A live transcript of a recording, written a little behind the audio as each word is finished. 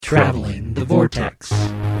Traveling the Vortex.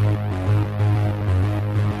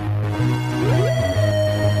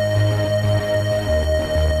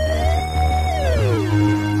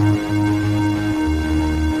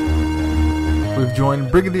 We've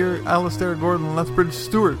joined Brigadier Alistair Gordon Lethbridge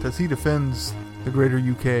Stewart as he defends the greater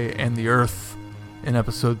UK and the Earth in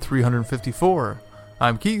episode 354.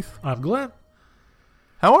 I'm Keith. I'm Glenn.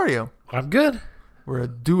 How are you? I'm good. We're a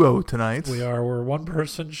duo tonight. We are. We're one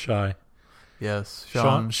person shy. Yes.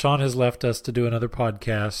 Sean has left us to do another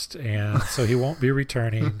podcast, and so he won't be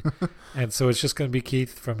returning. And so it's just going to be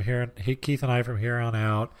Keith and I from here on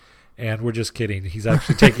out. And we're just kidding. He's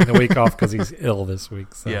actually taking the week off because he's ill this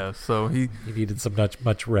week. So yeah, so he needed some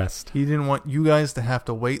much rest. He didn't want you guys to have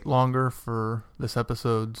to wait longer for this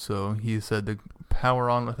episode, so he said to power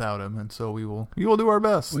on without him. And so we will do our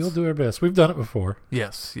best. We'll do our best. We've done it before.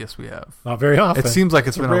 Yes, we have. Not very often. It seems like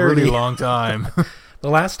it's been a really long time. The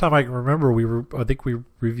last time I can remember, I think we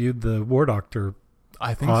reviewed the War Doctor.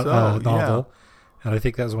 I think so. Novel. Yeah. And I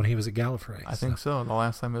think that was when he was at Gallifrey. I think so. The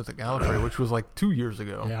last time he was at Gallifrey, which was like 2 years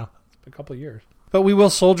ago. Yeah. A couple of years. But we will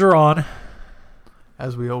soldier on.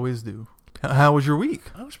 As we always do. How was your week?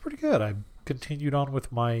 I was pretty good. I continued on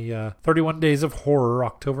with my 31 Days of Horror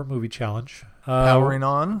October Movie Challenge. Powering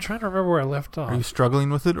on? I'm trying to remember where I left off. Are you struggling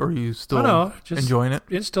with it, or are you still enjoying it?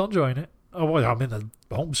 It's still enjoying it. Oh, well, I'm in the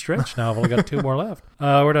home stretch now. I've only got 2 more left.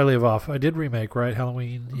 Where did I leave off? I did remake, right?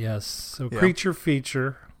 Halloween, yes. So yeah. Creature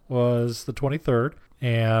Feature was the 23rd,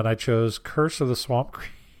 and I chose Curse of the Swamp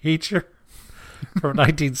Creature. From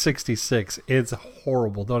 1966. It's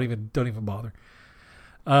horrible. Don't even bother.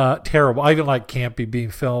 Terrible. I even like campy B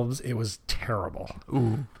films. It was terrible.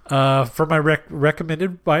 Ooh. For my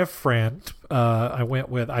recommended by a friend,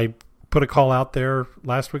 I put a call out there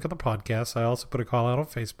last week on the podcast. I also put a call out on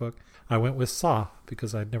Facebook. I went with Saw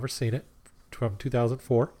because I'd never seen it, from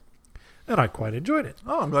 2004. And I quite enjoyed it.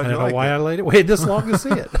 Oh, I'm glad you liked it. I don't know why I waited this long to see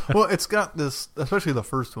it. Well, it's got this, especially the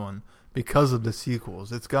first one, because of the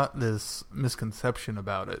sequels, it's got this misconception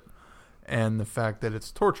about it and the fact that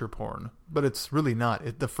it's torture porn, but it's really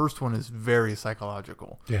not. The first one is very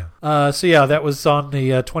psychological. Yeah. So yeah, that was on the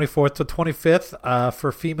 24th to 25th.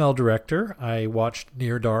 For female director, I watched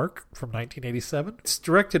Near Dark from 1987. It's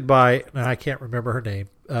directed by, I can't remember her name.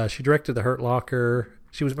 She directed The Hurt Locker.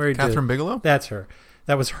 She was married to Catherine Bigelow? That's her.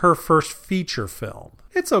 That was her first feature film.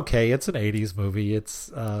 It's okay. It's an 80s movie. It's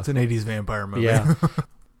an 80s vampire movie. Yeah.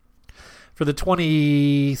 For the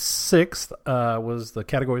 26th was the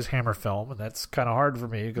category's Hammer film, and that's kind of hard for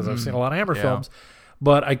me because I've seen a lot of Hammer films,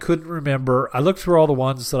 but I couldn't remember. I looked through all the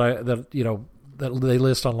ones that they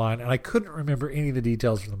list online, and I couldn't remember any of the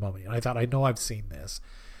details from the Mummy. And I thought, I know I've seen this,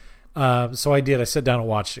 so I did. I sat down and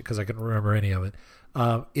watched it because I couldn't remember any of it.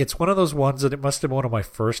 It's one of those ones that it must have been one of my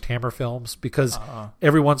first Hammer films because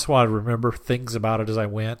every once in a while I remember things about it as I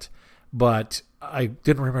went, but I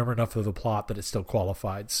didn't remember enough of the plot that it still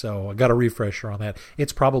qualified. So I got a refresher on that.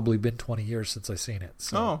 It's probably been 20 years since I've seen it.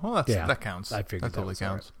 So, that counts. I figured that totally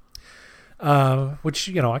counts. Right. Which,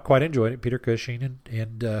 I quite enjoyed it. Peter Cushing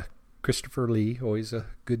and Christopher Lee, always a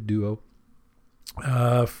good duo.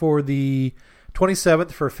 For the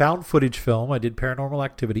 27th, for found footage film, I did Paranormal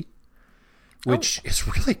Activity, which is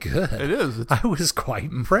really good. It is. I was quite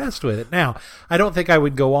impressed with it. Now, I don't think I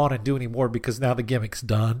would go on and do any more because now the gimmick's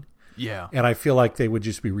done. Yeah. And I feel like they would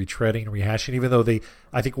just be retreading and rehashing, even though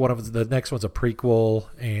I think the next one's a prequel.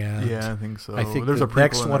 And yeah, I think so. I think there's the a prequel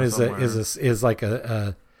next one is like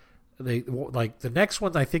the next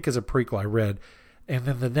one I think is a prequel I read. And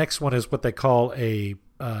then the next one is what they call a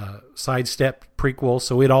sidestep prequel.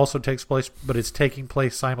 So it also takes place, but it's taking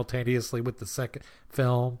place simultaneously with the second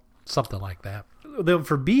film, something like that. Then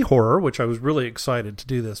for B-horror, which I was really excited to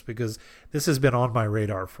do this because this has been on my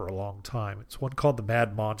radar for a long time. It's one called The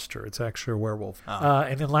Mad Monster. It's actually a werewolf.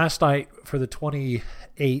 And then last night for the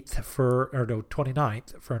 29th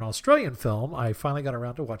for an Australian film, I finally got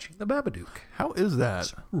around to watching The Babadook. How is that?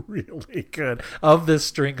 It's really good. Of this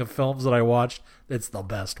string of films that I watched, it's the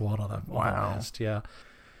best one on the list. Yeah.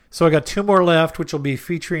 So I got 2 more left, which will be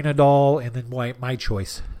featuring a doll and then my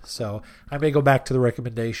choice. So I may go back to the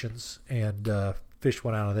recommendations and fish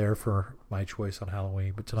one out of there for my choice on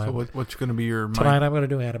Halloween. But tonight, so what's going to be your? Tonight I'm going to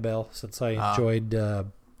do Annabelle since I enjoyed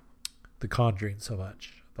The Conjuring so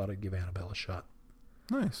much. I thought I'd give Annabelle a shot.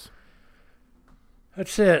 Nice.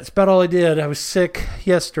 That's it. That's about all I did. I was sick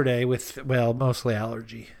yesterday with mostly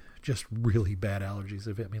allergy. Just really bad allergies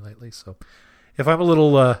have hit me lately. So if I'm a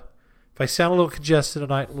little. If I sound a little congested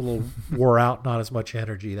tonight, a little wore out, not as much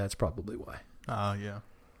energy, that's probably why. Yeah.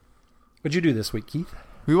 What'd you do this week, Keith?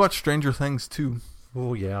 We watched Stranger Things 2.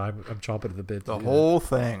 Oh yeah, I'm chomping at the bit. The whole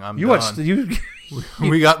thing. I'm you done. watched you.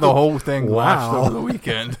 We got the whole thing watched Wow. over the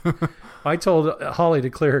weekend. I told Holly to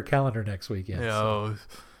clear her calendar next weekend. Yeah, so.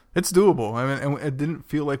 it's doable. I mean, and it didn't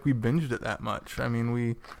feel like we binged it that much. I mean,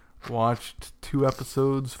 we watched 2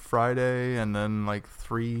 episodes Friday and then like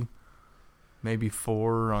 3, maybe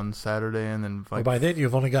 4 on Saturday, and then Well, like by then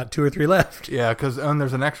you've only got 2 or 3 left. yeah, because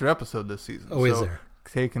there's an extra episode this season. Oh, is there?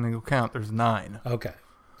 Taking into account, there's 9, Okay.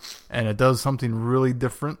 and it does something really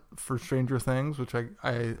different for Stranger Things, which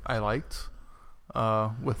I liked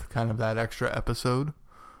with kind of that extra episode.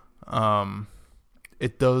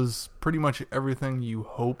 It does pretty much everything you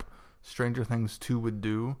hope Stranger Things 2 would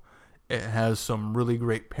do. It has some really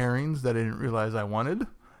great pairings that I didn't realize I wanted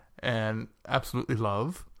and absolutely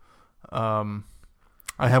love. I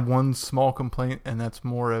have one small complaint, and that's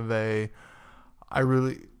more of and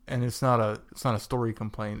it's not a story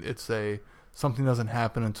complaint. It's something doesn't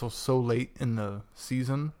happen until so late in the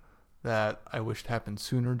season that I wished happened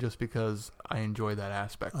sooner, just because I enjoy that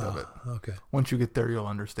aspect of it. Okay. Once you get there, you'll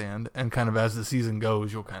understand, and kind of as the season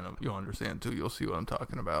goes, you'll understand too. You'll see what I'm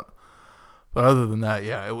talking about. But other than that,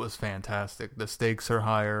 yeah, it was fantastic. The stakes are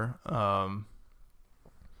higher.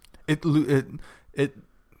 It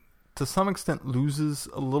to some extent loses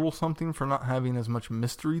a little something for not having as much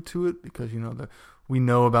mystery to it, because we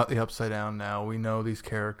know about the Upside Down now. We know these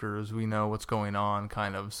characters. We know what's going on,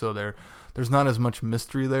 kind of. So there's not as much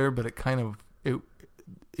mystery there, but it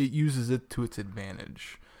uses it to its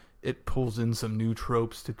advantage. It pulls in some new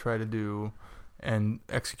tropes to try to do and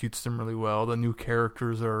executes them really well. The new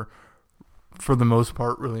characters are, for the most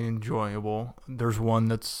part, really enjoyable. There's one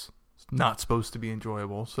that's not supposed to be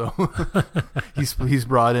enjoyable, so he's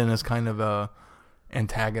brought in as kind of a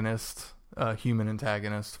antagonist, human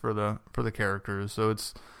antagonist for the characters. So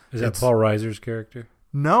is that Paul Reiser's character?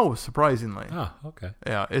 No, surprisingly. Oh, okay.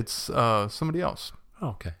 Yeah, it's somebody else. Oh,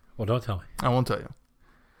 okay. Well, don't tell me. I won't tell you.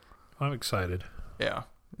 I'm excited. Yeah,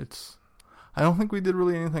 I don't think we did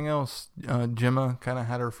really anything else. Gemma kind of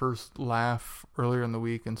had her first laugh earlier in the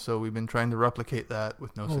week, and so we've been trying to replicate that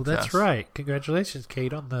with no success. Oh, that's right. Congratulations,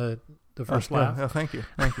 Kate, on the first laugh. Yeah, thank you.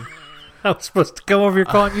 I was supposed to come over here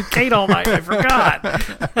calling you Kate all night. I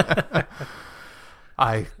forgot.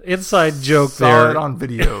 I inside joke saw there. It on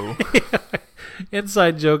video.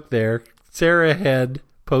 Inside joke there. Sarah had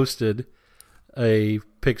posted a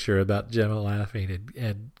picture about Gemma laughing,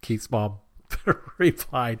 and Keith's mom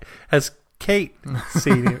replied, "Has Kate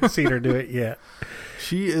seen her do it yet?"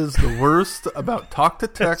 She is the worst about talk to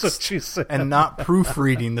text That's what she said. and not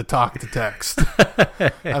proofreading the talk to text.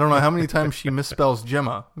 I don't know how many times she misspells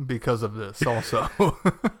Gemma because of this also.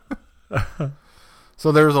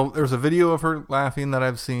 So there's a video of her laughing that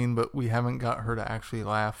I've seen, but we haven't got her to actually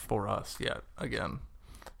laugh for us yet. Again,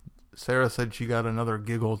 Sarah said she got another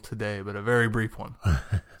giggle today, but a very brief one.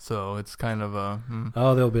 So it's kind of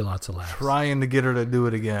oh, there'll be lots of laughs. Trying to get her to do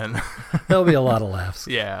it again. There'll be a lot of laughs.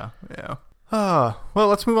 Yeah. Well,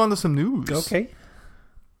 let's move on to some news. Okay.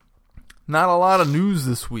 Not a lot of news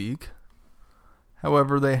this week.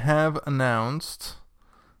 However, they have announced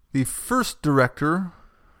the first director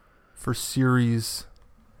for Series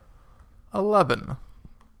 11.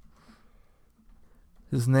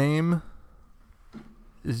 His name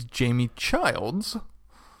is Jamie Childs,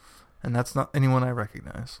 and that's not anyone I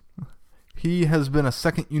recognize. He has been a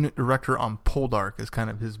second unit director on Poldark, is kind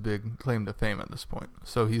of his big claim to fame at this point.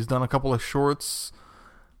 So he's done a couple of shorts,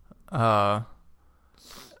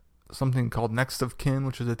 something called Next of Kin,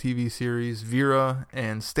 which is a TV series, Vera,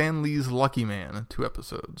 and Stan Lee's Lucky Man, 2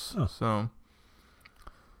 episodes. Oh. So,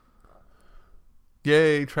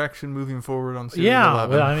 yay, traction moving forward on Series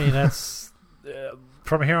 11. Well, I mean, that's...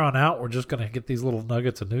 from here on out, we're just going to get these little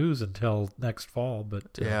nuggets of news until next fall. But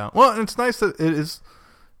yeah, well, and it's nice that it is.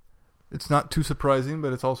 It's not too surprising,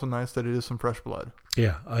 but it's also nice that it is some fresh blood.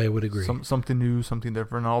 Yeah, I would agree. Something new, something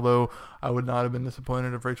different. Although I would not have been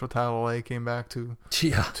disappointed if Rachel Talalay came back to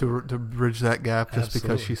bridge that gap, just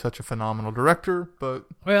because she's such a phenomenal director. But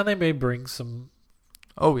they may bring some.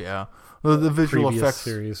 Oh yeah, the visual effects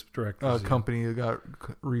series directors company got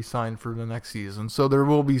re-signed for the next season, so there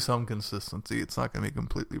will be some consistency. It's not going to be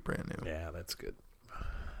completely brand new. Yeah, that's good.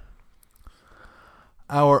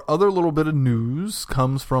 Our other little bit of news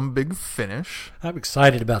comes from Big Finish. I'm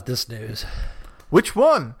excited about this news. Which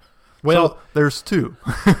one? Well, there's 2.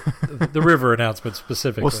 The River announcement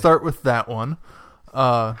specifically. We'll start with that one.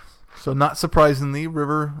 So not surprisingly,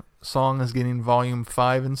 River Song is getting volume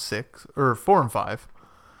 5 and 6, or 4 and 5.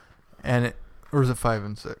 Or is it 5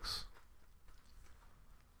 and 6?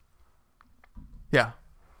 Yeah,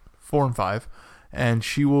 4 and 5. And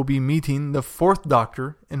she will be meeting the 4th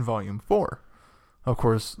Doctor in volume 4. Of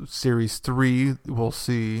course, Series 3 will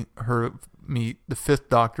see her meet the 5th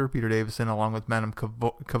Doctor, Peter Davison, along with Madame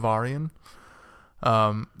Kavarian.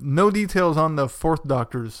 No details on the 4th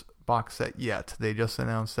Doctor's box set yet. They just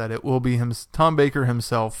announced that it will be Tom Baker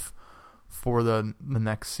himself for the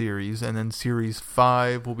next series, and then Series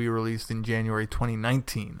 5 will be released in January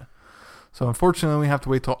 2019. So unfortunately, we have to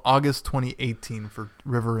wait till August 2018 for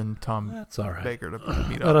River and Tom That's all right. Baker to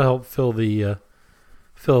meet That'll up. help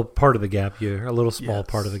fill part of the gap year, a little small Yes.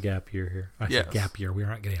 part of the gap year here. I Yes. said gap year. We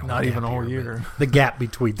aren't getting a whole Not gap even a whole year, year. but the gap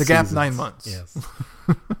between The gap seasons. 9 months. Yes.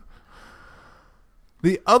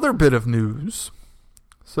 The other bit of news,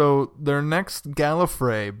 so their next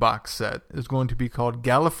Gallifrey box set is going to be called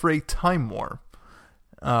Gallifrey Time War.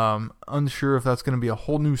 Unsure if that's going to be a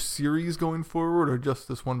whole new series going forward or just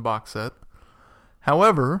this one box set.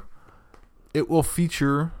 However, it will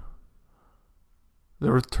feature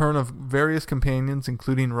the return of various companions,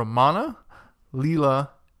 including Romana, Leela,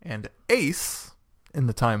 and Ace in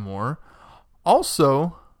the Time War.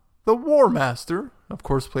 Also, the War Master, of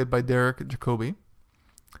course played by Derek Jacobi,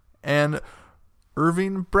 and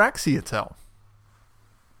Irving Braxiatel,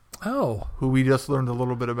 Oh, who we just learned a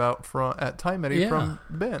little bit about at Time Eddie Yeah. from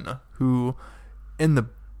Ben, who in the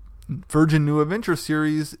Virgin New Adventure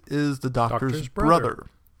series is the Doctor's brother.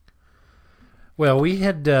 well, we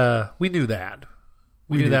knew that.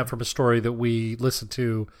 We knew did. that from a story that we listened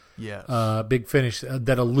to, Yes. Big Finish,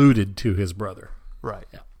 that alluded to his brother. Right.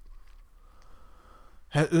 Yeah.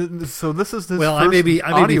 So this is his Well, first I may be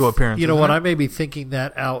audio appearance. You know isn't what? it? I may be thinking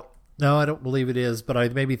that out. No, I don't believe it is, but I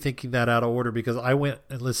may be thinking that out of order because I went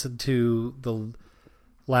and listened to the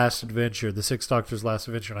Last Adventure, the Sixth Doctor's Last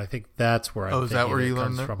Adventure, and I think that's where Oh, is that where you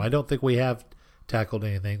learned comes it? from. I don't think we have tackled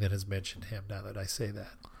anything that has mentioned him. Now that I say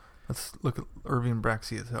that, Let's look at Irving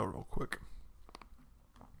Braxiatel real quick.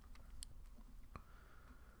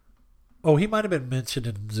 oh, he might have been mentioned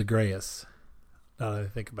in Zagreus. Now that I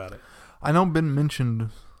think about it, I know been mentioned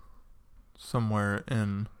somewhere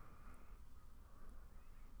in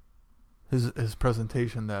his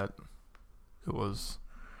presentation that it was.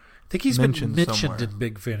 I think he's been Mentioned mentioned somewhere. in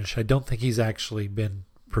Big Finish. I don't think he's actually been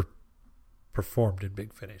performed in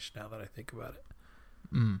Big Finish. Now that I think about it.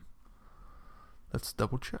 Let's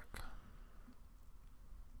double check.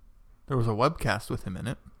 There was a webcast with him in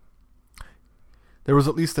it. There was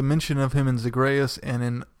at least a mention of him in Zagreus and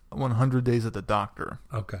in 100 Days of the Doctor.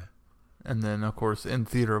 Okay. And then, of course, in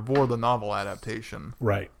Theater of War, the novel adaptation,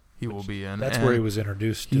 Right. he will be in. That's And where he was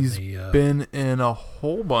introduced He's in the... been in a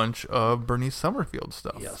whole bunch of Bernice Summerfield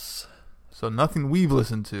stuff. yes. So nothing we've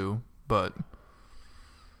listened to, but...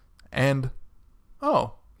 And,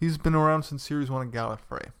 oh, he's been around since Series 1 of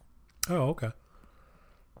Gallifrey. Oh, okay.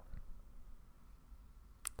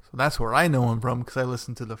 So that's where I know him from, because I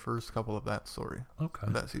listened to the first couple of that story, Okay.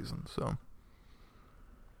 of that season. So,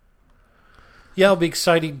 Yeah, it'll be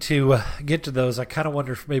exciting to get to those. I kind of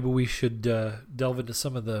wonder if maybe we should delve into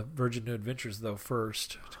some of the Virgin New Adventures, though,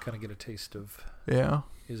 first, to kind of get a taste of yeah,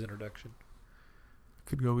 his introduction.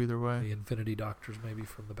 could go either way. The Infinity Doctors, maybe,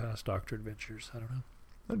 from the past Doctor Adventures. I don't know.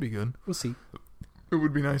 That'd be good. We'll see. It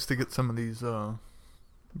would be nice to get some of these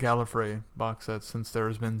Gallifrey box sets, since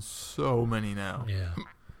there's been so many now. Yeah.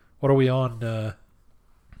 What are we on?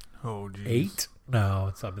 Oh, geez. 8? No,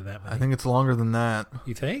 it's not been that many. I think it's longer than that.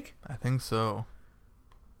 You think? I think so.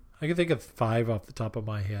 I can think of 5 off the top of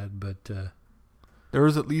my head, but There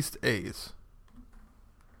was at least A's.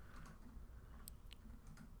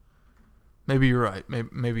 Maybe you're right.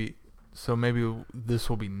 Maybe this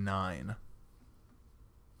will be 9.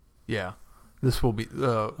 Yeah, this will be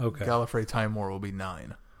Okay. Gallifrey Time War will be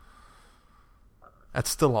 9. That's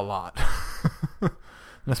still a lot, and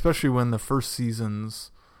especially when the first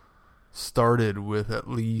seasons started with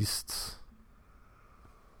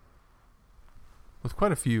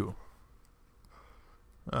quite a few.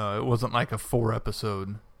 It wasn't like a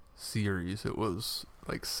 4-episode series. It was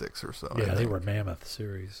like 6 or so. I yeah, they think. were mammoth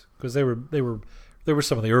series because they were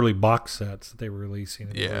some of the early box sets that they were releasing.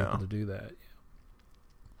 And they were Yeah. able to do that.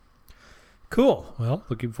 Yeah. Cool. Well,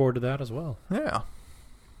 looking forward to that as well. Yeah.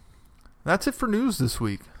 That's it for news this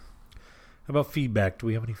week. How about feedback? Do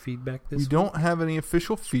we have any feedback this We week? don't have any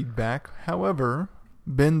official feedback. However,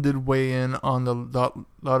 Ben did weigh in on the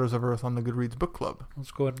Daughters of Earth on the Goodreads Book Club.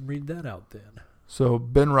 Let's go ahead and read that out then. So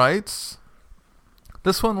Ben writes,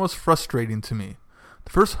 "This one was frustrating to me.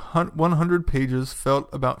 The first 100 pages felt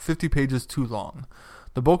about 50 pages too long.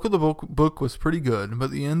 The bulk of the book was pretty good,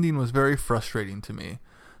 but the ending was very frustrating to me.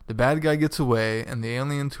 The bad guy gets away, and the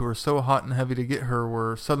aliens who are so hot and heavy to get her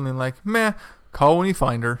were suddenly like, meh, call when you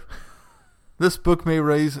find her. This book may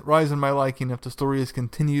rise in my liking if the story is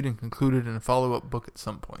continued and concluded in a follow-up book at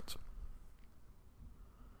some point."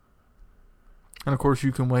 And of course,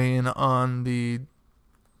 you can weigh in on the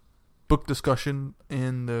book discussion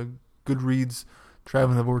in the Goodreads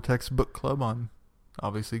Traveling the Vortex book club on,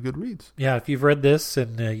 obviously, Goodreads. Yeah, if you've read this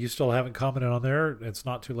and you still haven't commented on there, it's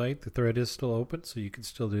not too late. The thread is still open, so you can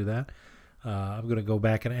still do that. I'm going to go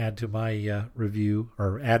back and add to my review,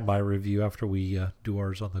 or add my review after we do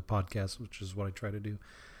ours on the podcast, which is what I try to do.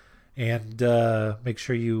 And make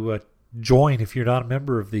sure you join if you're not a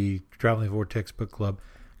member of the Traveling the Vortex book club.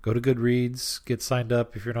 Go to Goodreads, get signed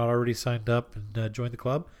up if you're not already signed up, and join the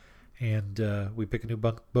club. And we pick a new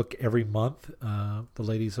book every month. The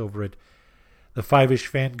ladies over at the Five-ish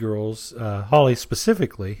Fangirls, Holly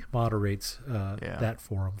specifically, moderates that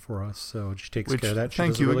forum for us. So she takes care of that.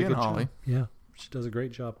 Thank you again, Holly. Yeah, she does a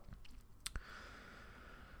great job.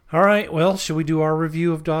 All right, well, should we do our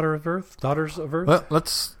review of Daughters of Earth? Well,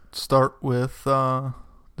 let's start with the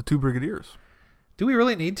Two Brigadiers. Do we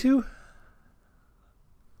really need to?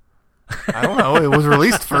 I don't know. It was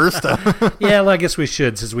released first. Yeah, well, I guess we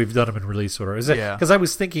should, since we've done them in release order. Because I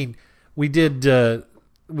was thinking we did.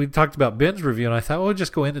 We talked about Ben's review, and I thought, we'll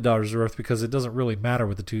just go into Daughters of Earth because it doesn't really matter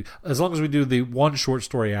with the two, as long as we do the one short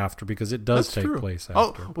story after, because it does take place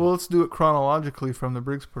after. Oh, well, let's do it chronologically from the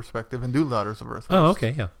Briggs perspective and do Daughters of Earth first. Oh,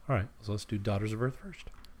 okay, yeah. All right, so let's do Daughters of Earth first.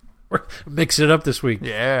 We're mixing it up this week.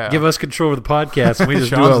 Yeah. Give us control of the podcast, and we just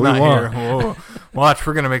do Sean's what we want. Whoa. Watch,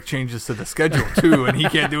 we're going to make changes to the schedule, too, and he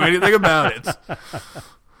can't do anything about it.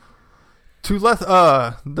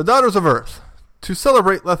 The Daughters of Earth. To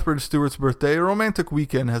celebrate Lethbridge Stewart's birthday, a romantic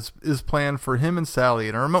weekend is planned for him and Sally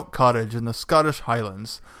in a remote cottage in the Scottish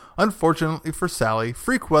Highlands. Unfortunately for Sally,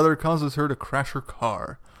 freak weather causes her to crash her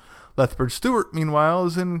car. Lethbridge Stewart, meanwhile,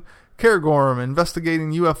 is in Cairngorm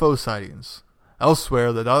investigating UFO sightings.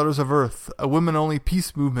 Elsewhere, the Daughters of Earth, a women-only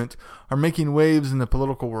peace movement, are making waves in the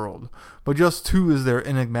political world, but just who is their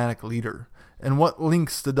enigmatic leader? And what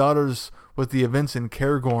links the Daughters with the events in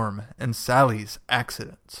Cairngorm and Sally's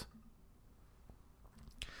accidents?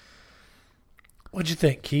 What'd you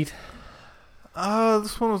think, Keith?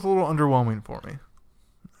 This one was a little underwhelming for me.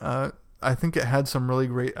 I think it had some really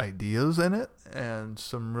great ideas in it, and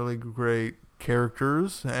some really great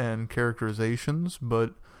characters and characterizations,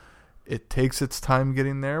 but it takes its time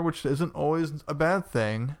getting there, which isn't always a bad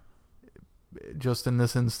thing. Just in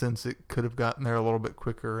this instance, it could have gotten there a little bit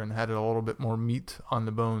quicker and had a little bit more meat on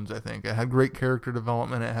the bones, I think. It had great character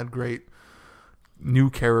development. It had great new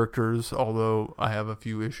characters, although I have a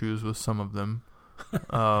few issues with some of them.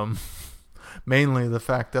 Mainly the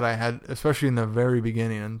fact that I had, especially in the very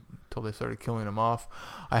beginning until they started killing them off,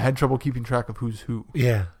 I had trouble keeping track of who's who.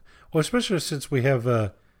 Yeah. Well, especially since we have,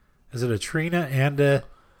 is it a Trina and a...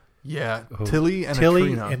 Yeah, Tilly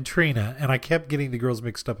and Trina, and I kept getting the girls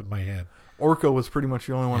mixed up in my head. Orca was pretty much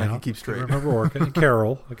the only one I could keep straight. I remember Orca and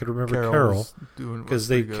Carol. I could remember Carol because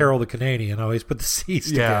Carol the Canadian always put the C's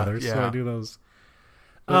together, so I do those.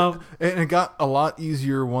 And it got a lot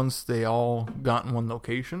easier once they all got in one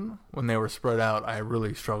location. When they were spread out, I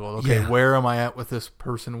really struggled. Okay, where am I at with this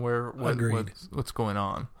person? What's going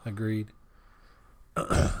on? Agreed.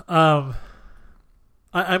 I'm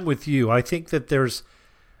with you. I think that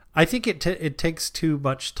it takes too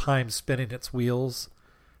much time spinning its wheels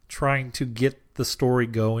trying to get the story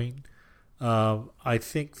going. I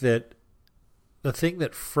think that the thing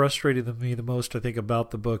that frustrated me the most, I think,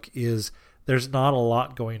 about the book is there's not a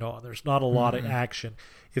lot going on. There's not a lot of action.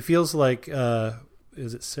 It feels like,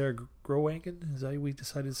 is it Sarah Growagan? Is that how we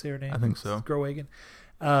decided to say her name? I think so. Growagan.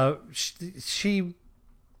 She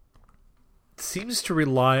seems to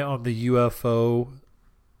rely on the UFO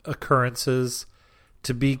occurrences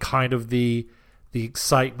to be kind of the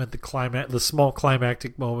excitement, the small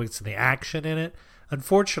climactic moments, and the action in it.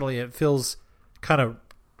 Unfortunately, it feels kind of,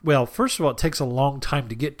 well, first of all, it takes a long time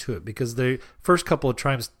to get to it because the first couple of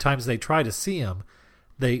times they try to see him,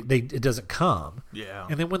 it doesn't come. Yeah.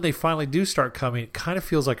 And then when they finally do start coming, it kind of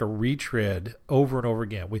feels like a retread over and over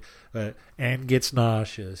again. Anne gets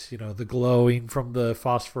nauseous, the glowing from the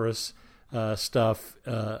phosphorus stuff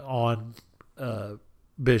on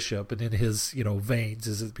Bishop and in his veins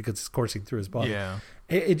is because it's coursing through his body. Yeah.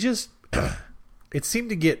 It just it seemed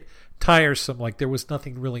to get tiresome, like there was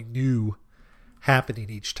nothing really new happening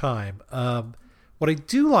each time. What I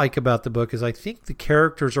do like about the book is I think the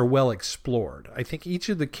characters are well explored. I think each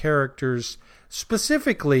of the characters,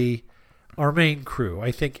 specifically our main crew,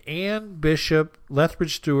 I think Anne, Bishop,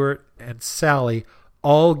 Lethbridge Stewart, and Sally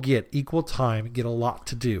all get equal time and get a lot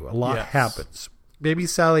to do. A lot happens. Maybe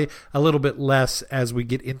Sally a little bit less as we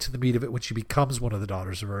get into the meat of it when she becomes one of the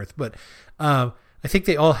Daughters of Earth. But I think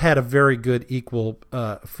they all had a very good equal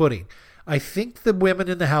footing. I think the women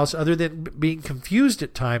in the house, other than being confused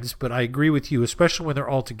at times, but I agree with you, especially when they're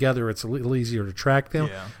all together, it's a little easier to track them.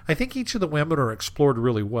 Yeah. I think each of the women are explored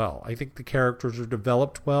really well. I think the characters are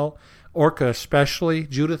developed well. Orca especially,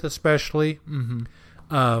 Judith especially. Mm-hmm.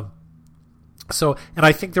 And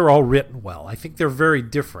I think they're all written well. I think they're very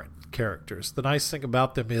different characters. The nice thing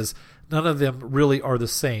about them is none of them really are the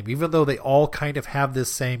same, even though they all kind of have this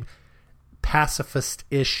same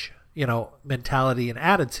pacifist-ish, mentality and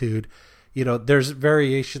attitude. There's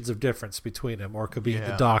variations of difference between them. Orca being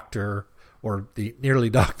the doctor, or the nearly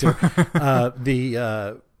doctor.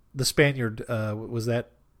 The Spaniard, was that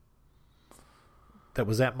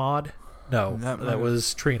Maud? No, that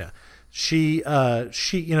was Trina. She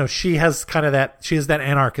has kind of that. She has that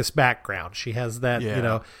anarchist background. She has that,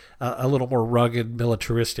 a little more rugged,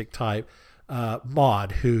 militaristic type.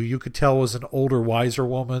 Maud, who you could tell was an older, wiser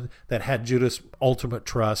woman that had Judith's ultimate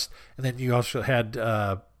trust, and then you also had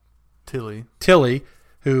Tilly,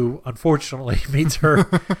 who unfortunately meets her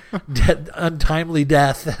untimely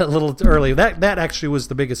death a little early. That actually was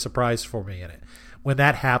the biggest surprise for me in it. When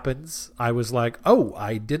that happens, I was like, "Oh,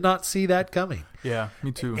 I did not see that coming." Yeah,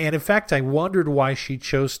 me too. And in fact, I wondered why she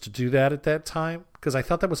chose to do that at that time, because I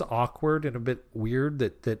thought that was awkward and a bit weird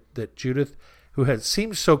that Judith, who had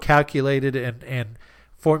seemed so calculated and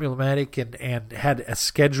formulaic and had a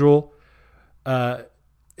schedule,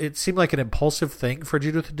 it seemed like an impulsive thing for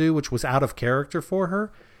Judith to do, which was out of character for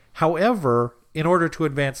her. However, in order to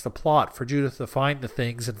advance the plot, for Judith to find the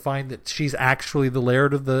things and find that she's actually the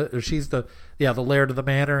laird of the laird of the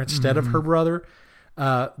manor instead of her brother,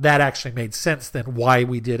 that actually made sense then why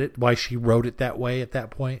we did it, why she wrote it that way at that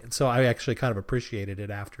point. And so I actually kind of appreciated it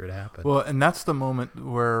after it happened. Well, and that's the moment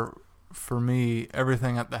where, for me,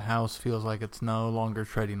 everything at the house feels like it's no longer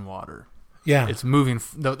treading water. Yeah. It's moving.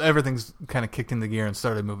 Everything's kind of kicked into gear and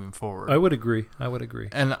started moving forward. I would agree.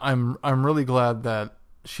 And I'm really glad that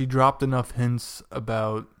she dropped enough hints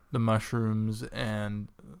about the mushrooms and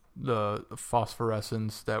the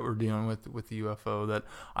phosphorescence that we're dealing with the UFO, that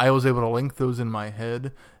I was able to link those in my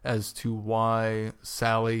head as to why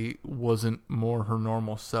Sally wasn't more her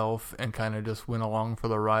normal self and kind of just went along for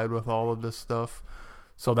the ride with all of this stuff.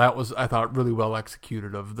 So that was, I thought, really well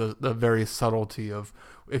executed, of the very subtlety of,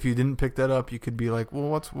 if you didn't pick that up, you could be like,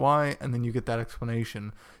 well, why? And then you get that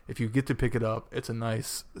explanation. If you get to pick it up, it's a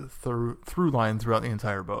nice through line throughout the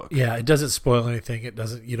entire book. Yeah, it doesn't spoil anything. It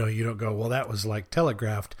doesn't, you don't go, well, that was like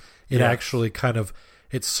telegraphed. It actually kind of,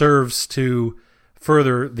 it serves to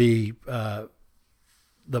further the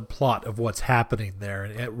plot of what's happening there,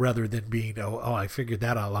 and rather than being, I figured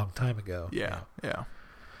that out a long time ago. Yeah.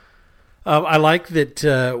 I like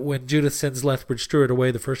that when Judith sends Lethbridge Stewart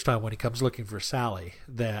away the first time when he comes looking for Sally,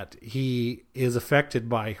 that he is affected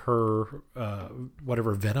by her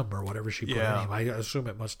whatever venom or whatever she put in him. I assume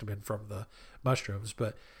it must have been from the mushrooms,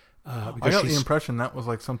 but I got the impression that was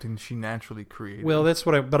like something she naturally created. Well, that's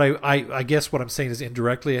what I guess what I'm saying is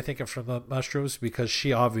indirectly I think it's from the mushrooms, because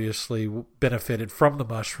she obviously benefited from the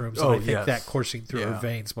mushrooms, and I think that coursing through her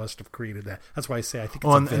veins must have created that. That's why I say I think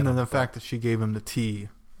it's and then the fact that she gave him the tea.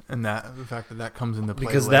 And the fact that comes into play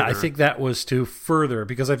because later. I think that was to further,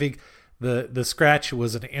 because I think the scratch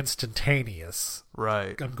was an instantaneous.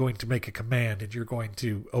 Right. I'm going to make a command and you're going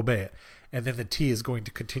to obey it, and then the T is going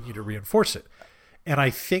to continue to reinforce it. And I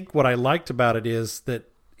think what I liked about it is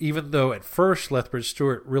that even though at first Lethbridge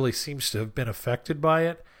Stewart really seems to have been affected by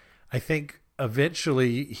it, I think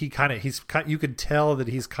eventually you could tell that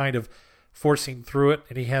he's kind of forcing through it,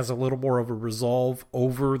 and he has a little more of a resolve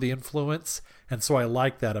over the influence. And so I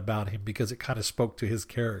like that about him, because it kind of spoke to his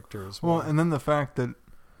character as well. Well, and then the fact that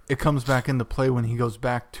it comes back into play when he goes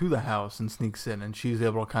back to the house and sneaks in, and she's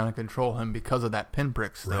able to kind of control him because of that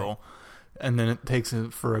pinprick still. Right. And then it takes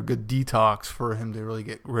it for a good detox for him to really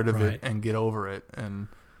get rid of it and get over it. And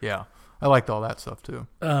yeah, I liked all that stuff too.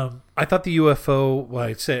 I thought the UFO, well,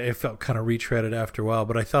 I'd say it felt kind of retreaded after a while,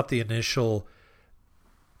 but I thought the initial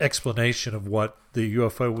explanation of what the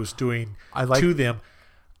UFO was doing to them,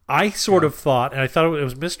 I sort of thought, and I thought it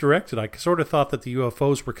was misdirected, I sort of thought that the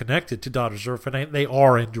UFOs were connected to Daughters of Earth, and they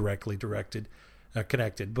are indirectly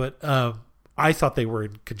connected, but I thought they were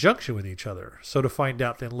in conjunction with each other. So to find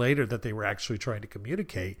out then later that they were actually trying to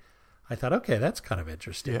communicate, I thought, okay, that's kind of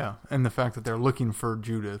interesting. Yeah, and the fact that they're looking for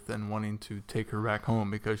Judith and wanting to take her back home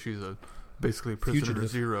because she's basically a prisoner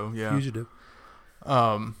zero. Yeah. Fugitive.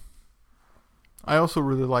 I also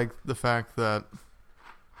really like the fact that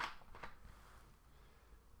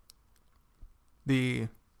the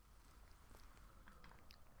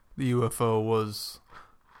UFO was...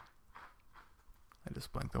 I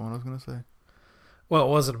just blanked on what I was going to say. Well, it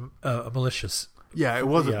wasn't a malicious Yeah, it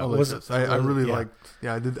wasn't Yeah, it malicious. wasn't- I really yeah. liked.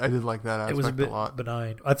 Yeah, I did like that aspect It was a bit a lot.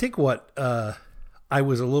 benign. I think what I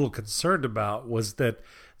was a little concerned about was that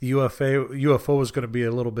the UFO was going to be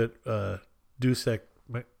a little bit Deus ex,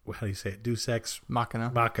 how do you say it? Deus ex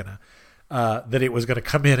Machina. machina. That it was going to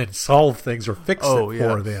come in and solve things or fix it for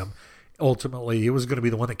yes. them. Ultimately, it was going to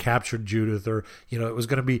be the one that captured Judith, or it was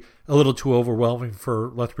going to be a little too overwhelming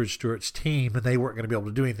for Lethbridge Stewart's team, and they weren't going to be able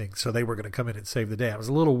to do anything. So they were going to come in and save the day. I was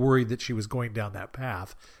a little worried that she was going down that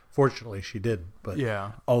path. Fortunately, she didn't. But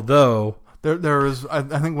Yeah. although There is. I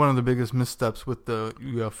think one of the biggest missteps with the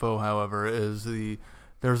UFO, however, is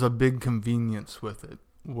there's a big convenience with it,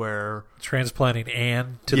 where transplanting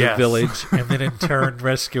Anne to Yes. the village, and then in turn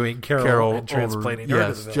rescuing Carol and transplanting her to the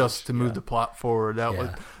yes, village. just to move Yeah. the plot forward. That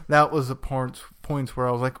Yeah. was the points where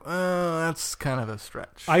I was like, that's kind of a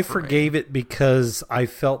stretch. I for me. forgave it because I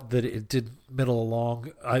felt that it didn't middle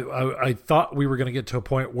along. I thought we were going to get to a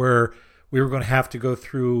point where we were going to have to go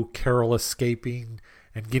through Carol escaping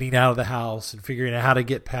and getting out of the house and figuring out how to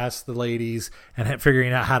get past the ladies and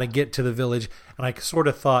figuring out how to get to the village. And I sort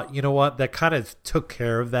of thought, you know what, that kind of took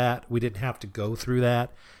care of that. We didn't have to go through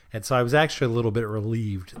that. And so I was actually a little bit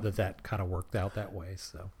relieved that kind of worked out that way.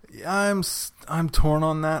 So I'm torn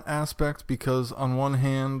on that aspect, because on one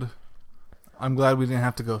hand, I'm glad we didn't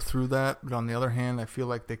have to go through that, but on the other hand, I feel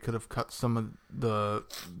like they could have cut some of the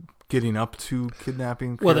getting up to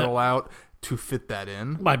kidnapping Carol out to fit that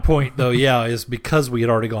in. my point, though, is because we had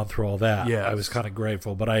already gone through all that, Yes. I was kind of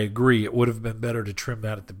grateful. But I agree, it would have been better to trim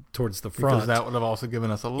that towards the front. Because that would have also given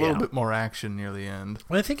us a little Yeah. bit more action near the end.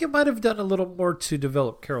 I think it might have done a little more to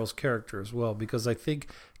develop Carol's character as well, because I think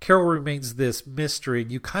Carol remains this mystery,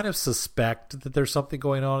 and you kind of suspect that there's something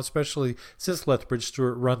going on, especially since Lethbridge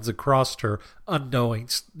Stewart runs across her unknowing.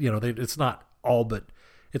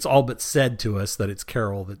 It's all but said to us that it's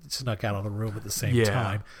Carol that snuck out of the room at the same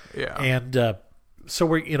time. Yeah. And so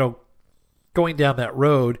we're, going down that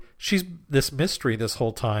road. She's this mystery this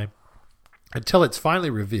whole time until it's finally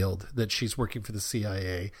revealed that she's working for the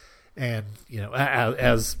CIA. And,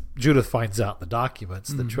 as Judith finds out in the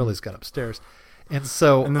documents that Trilly's got upstairs. And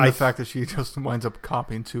so And then the fact that she just winds up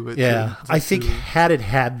copying to it. yeah, to I think had it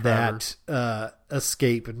had Forever. that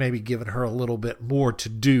escape and maybe given her a little bit more to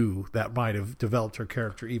do, that might have developed her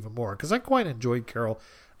character even more. Because I quite enjoyed Carol,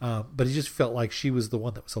 but it just felt like she was the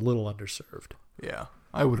one that was a little underserved. Yeah,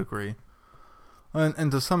 I would agree.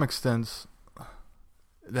 And to some extent,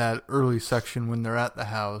 that early section when they're at the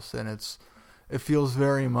house, and it feels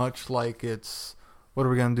very much like it's, what are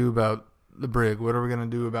we going to do about the brig? What are we going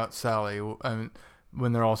to do about Sally? I mean,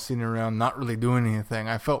 when they're all sitting around not really doing anything,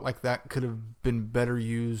 I felt like that could have been better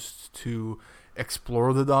used to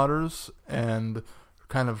explore the daughters and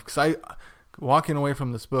kind of, because walking away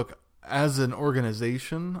from this book as an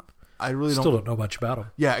organization, I really Still don't know much about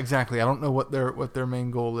them. Yeah, exactly. I don't know what their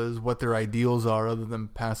main goal is, what their ideals are, other than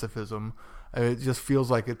pacifism. It just feels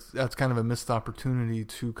like that's kind of a missed opportunity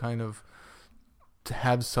to kind of to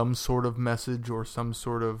have some sort of message or some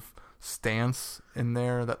sort of stance in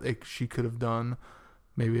there that she could have done.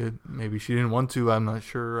 Maybe she didn't want to. I'm not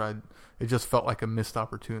sure. It just felt like a missed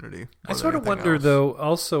opportunity. I sort of wonder, though,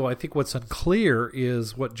 also, I think what's unclear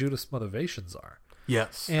is what Judith's motivations are.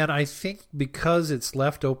 Yes. And I think because it's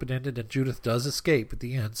left open-ended and Judith does escape at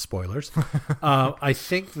the end, spoilers, I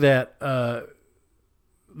think that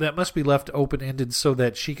that must be left open-ended so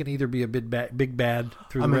that she can either be a big bad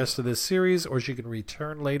through the rest of this series, or she can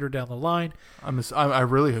return later down the line. I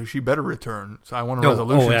really hope she better return. So I want a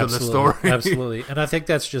resolution to the story. Absolutely. And I think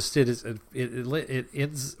that's just it. It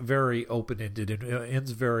ends very open-ended and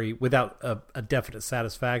ends very without a definite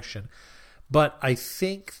satisfaction. But I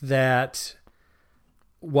think that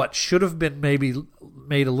what should have been maybe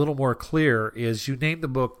made a little more clear is you name the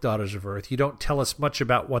book Daughters of Earth. You don't tell us much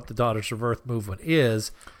about what the Daughters of Earth movement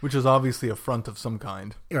is. Which is obviously a front of some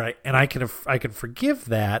kind. Right. And I can forgive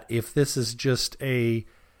that if this is just a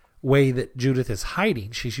way that Judith is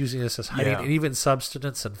hiding. She's using this as hiding, and even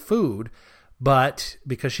substance and food. But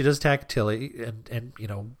because she does attack Tilly and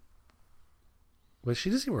well,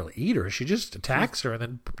 she doesn't even really eat her. She just attacks her and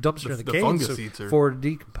then dumps her in the cave fungus eats her. for her to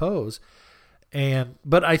decompose.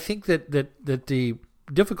 But I think that the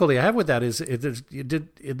difficulty I have with that is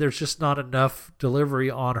there's just not enough delivery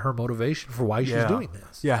on her motivation for why she's doing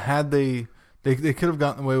this. Yeah, had they could have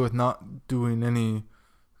gotten away with not doing any,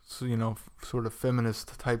 sort of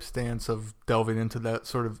feminist type stance of delving into that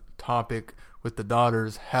sort of topic with the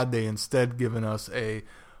daughters. Had they instead given us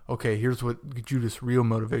okay, here's what Judith's real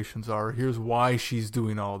motivations are. Here's why she's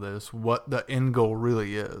doing all this. What the end goal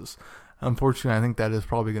really is. Unfortunately, I think that is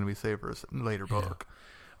probably going to be saved for a later book.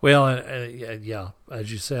 Well, yeah,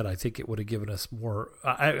 as you said, I think it would have given us more.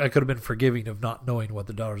 I could have been forgiving of not knowing what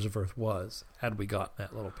the Daughters of Earth was had we gotten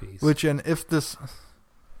that little piece. Which, and if this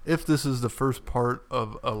is the first part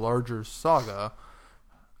of a larger saga,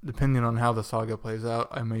 depending on how the saga plays out,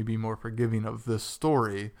 I may be more forgiving of this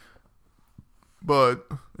story. But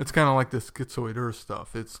it's kind of like the Schizoid Earth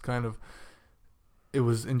stuff. It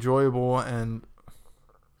was enjoyable and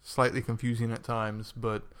slightly confusing at times,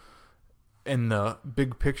 but in the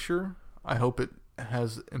big picture, I hope it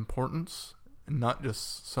has importance and not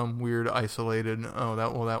just some weird isolated,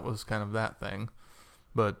 that was kind of that thing.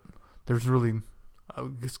 But there's really, I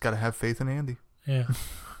just got to have faith in Andy. Yeah.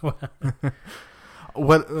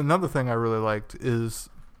 Another thing I really liked is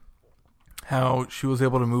how she was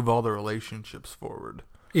able to move all the relationships forward.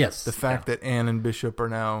 Yes. The fact that Anne and Bishop are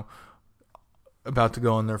now about to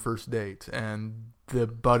go on their first date, and the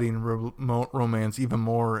budding romance even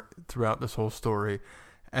more throughout this whole story.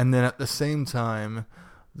 And then at the same time,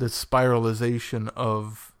 the spiralization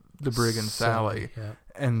of the Brig and Sally. Yeah.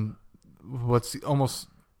 And what's almost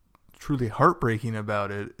truly heartbreaking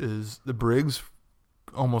about it is the Brig's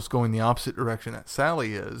almost going the opposite direction that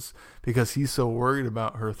Sally is, because he's so worried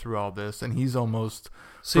about her through all this, and he's almost.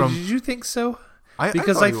 So did you think so?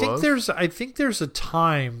 Because I think there's a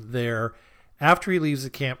time there after he leaves the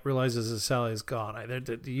camp, realizes that Sally is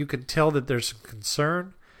gone. You can tell that there's some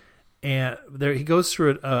concern, and there he goes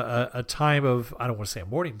through a time of, I don't want to say a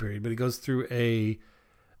mourning period, but he goes through a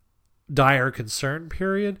dire concern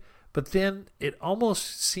period. But then it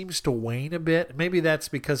almost seems to wane a bit. Maybe that's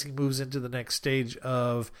because he moves into the next stage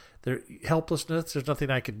of their helplessness. There's nothing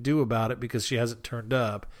I can do about it because she hasn't turned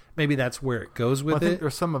up. Maybe that's where it goes with I think it.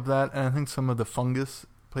 there's some of that, and I think some of the fungus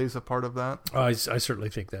plays a part of that. Oh, I certainly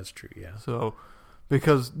think that's true, yeah. So,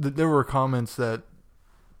 because there were comments that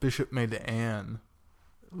Bishop made to Anne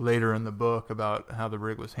later in the book about how the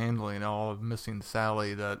Brig was handling all of missing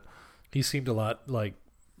Sally, that he seemed a lot like,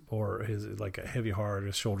 or his like a heavy heart,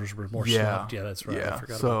 his shoulders were more slumped. Yeah, that's right. Yeah. I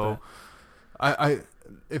forgot about that.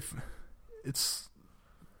 If it's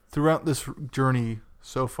throughout this journey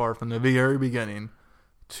so far, from the very beginning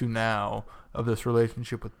to now of this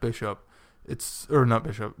relationship with Bishop, with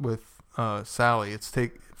Sally,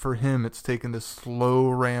 for him it's taken this slow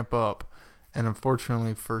ramp up, and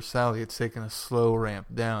unfortunately for Sally it's taken a slow ramp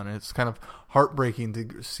down, and it's kind of heartbreaking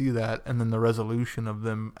to see that, and then the resolution of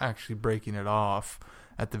them actually breaking it off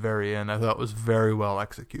at the very end, I thought was very well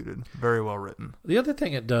executed, very well written. The other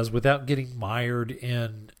thing it does, without getting mired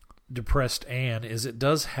in depressed Anne, is it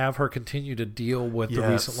does have her continue to deal with the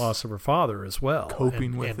recent loss of her father as well,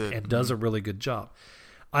 coping with it, and does a really good job.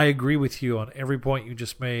 I agree with you on every point you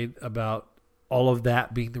just made about all of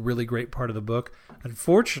that being the really great part of the book.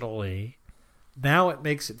 Unfortunately, now it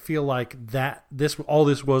makes it feel like that this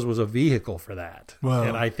was a vehicle for that. Well,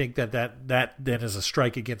 and I think that then is a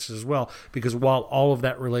strike against it as well, because while all of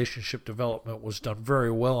that relationship development was done very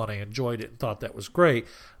well and I enjoyed it and thought that was great,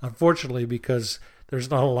 unfortunately, because there's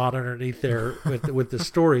not a lot underneath there with the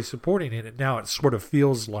story supporting it, and now it sort of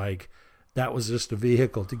feels like that was just a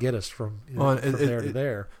vehicle to get us from there to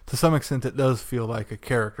there. To some extent, it does feel like a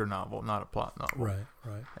character novel, not a plot novel.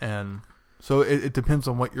 Right. And so it depends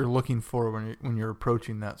on what you're looking for when you're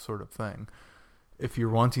approaching that sort of thing. If you're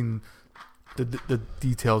wanting the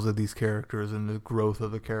details of these characters and the growth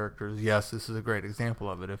of the characters, yes, this is a great example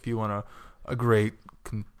of it. If you want a great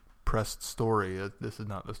compressed story, this is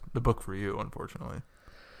not the book for you, unfortunately.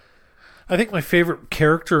 I think my favorite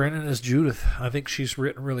character in it is Judith. I think she's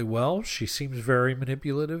written really well. She seems very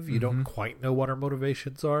manipulative. You don't quite know what her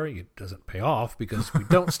motivations are. It doesn't pay off because we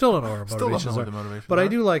still don't know what her motivations are. But I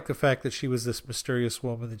do like the fact that she was this mysterious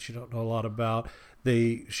woman that you don't know a lot about.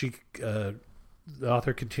 The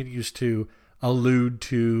author continues to allude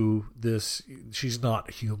to this. She's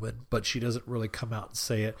not human, but she doesn't really come out and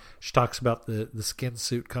say it. She talks about the skin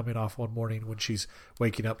suit coming off one morning when she's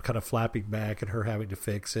waking up kind of flapping back and her having to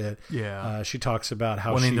fix it. Yeah. She talks about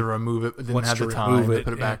how wanting to remove it, but didn't have the time to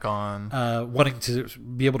put it back on. Wanting to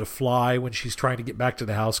be able to fly when she's trying to get back to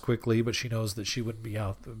the house quickly, but she knows that she wouldn't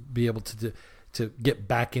be able to get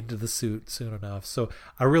back into the suit soon enough. So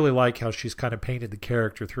I really like how she's kind of painted the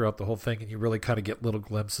character throughout the whole thing, and you really kind of get little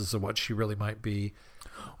glimpses of what she really might be.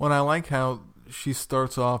 Well, I like how she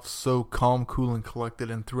starts off so calm, cool, and collected,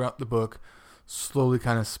 and throughout the book slowly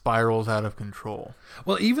kind of spirals out of control.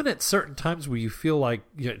 Well, even at certain times where you feel like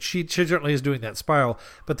she certainly is doing that spiral,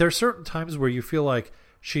 but there are certain times where you feel like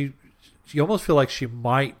you almost feel like she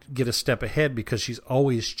might get a step ahead because she's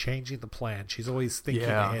always changing the plan. She's always thinking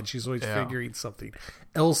ahead. She's always figuring something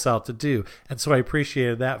else out to do. And so I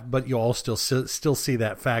appreciated that, but you all still see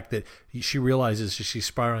that fact that she realizes she's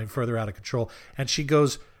spiraling further out of control. And she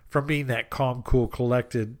goes from being that calm, cool,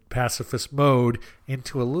 collected pacifist mode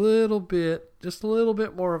into a little bit, just a little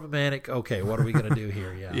bit more of a manic. Okay, what are we going to do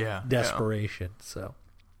here? Yeah, desperation. Yeah. So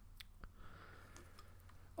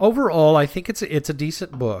overall, I think it's a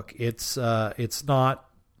decent book. It's not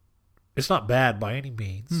bad by any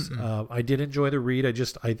means. I did enjoy the read. I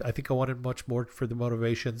think I wanted much more for the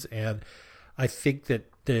motivations, and I think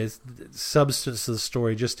that the substance of the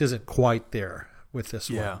story just isn't quite there with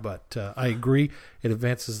this one. But I agree, it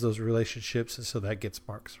advances those relationships, and so that gets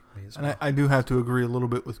marks for me as well. And I do have to agree a little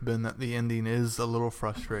bit with Ben that the ending is a little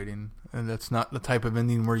frustrating, and that's not the type of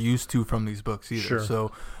ending we're used to from these books either. Sure.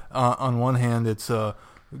 So on one hand, it's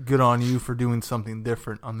good on you for doing something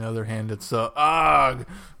different. On the other hand, it's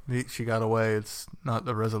she got away. It's not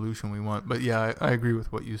the resolution we want. But yeah, I agree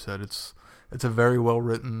with what you said. It's a very well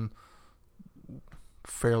written,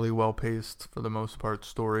 fairly well paced for the most part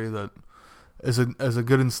story that is a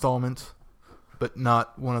good installment, but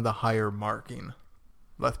not one of the higher marking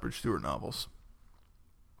Lethbridge Stewart novels.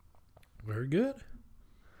 Very good.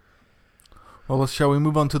 Well, shall we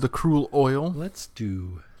move on to The Cruel Oil? Let's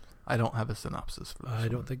do. I don't have a synopsis for this. I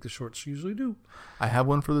don't think the shorts usually do. I have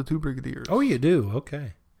one for The Two Brigadiers. Oh, you do?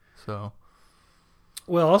 Okay. So,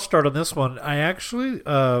 well, I'll start on this one. I actually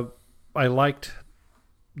I liked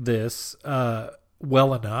this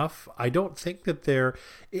well enough. I don't think that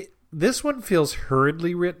this one feels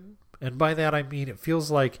hurriedly written, and by that I mean it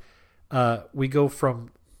feels like we go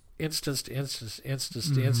from instance to instance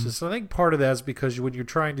to instance. And I think part of that is because when you're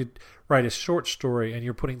trying to write a short story and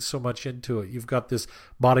you're putting so much into it, you've got this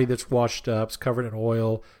body that's washed up, it's covered in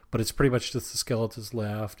oil, but it's pretty much just the skeletons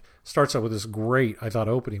left. Starts out with this great, I thought,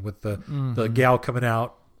 opening with the gal coming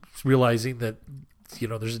out, realizing that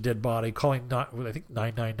there's a dead body, calling I think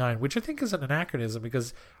 999, which I think is an anachronism,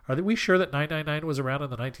 because are we sure that 999 was around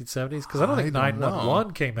in the 1970s? Because I don't think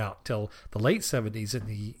 911 came out till the late 70s in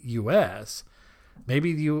the U.S.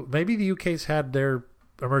 Maybe the UK's had their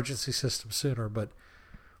emergency system sooner, but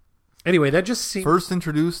anyway, that just seemed... First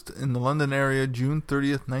introduced in the London area June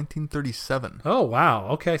 30th, 1937. Oh, wow.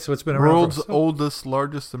 Okay, so it's been around world's oldest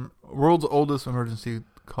emergency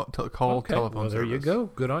call telephone well, there service. You go.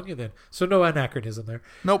 Good on you then. So no anachronism there.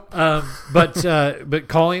 Nope. But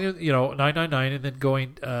calling 999 and then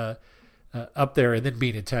going up there and then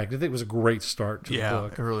being attacked, I think it was a great start to the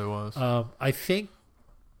book. Yeah, it really was. I think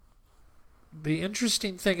the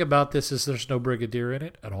interesting thing about this is there's no brigadier in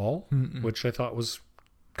it at all, which I thought was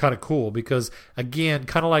kind of cool, because again,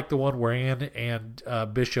 kind of like the one where Anne and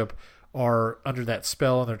Bishop are under that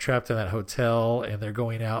spell and they're trapped in that hotel and they're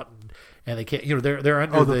going out and they can't, they're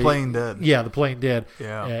under the Playing Dead. Yeah, the Playing Dead.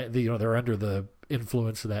 Yeah. They're under the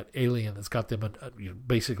influence of that alien that's got them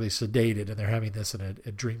basically sedated, and they're having this in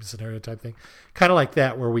a dream scenario type thing, kind of like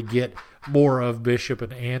that, where we get more of Bishop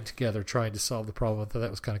and Anne together trying to solve the problem. I thought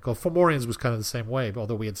that was kind of cool. Fomorians was kind of the same way,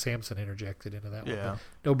 although we had Samson interjected into that one.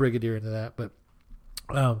 No brigadier into that, but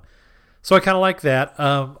so I kind of like that.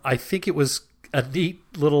 I think it was a neat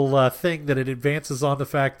little thing that it advances on the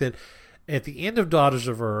fact that at the end of Daughters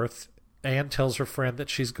of Earth, Anne tells her friend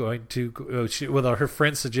that she's going to her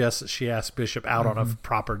friend suggests that she ask Bishop out on a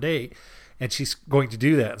proper date, and she's going to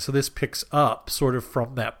do that. So this picks up sort of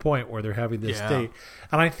from that point where they're having this date.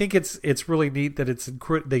 And I think it's really neat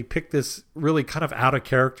that they pick this really kind of out of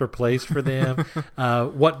character place for them.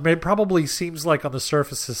 What probably seems like on the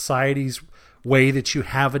surface society's way that you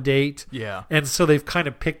have a date. Yeah. And so they've kind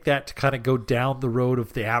of picked that to kind of go down the road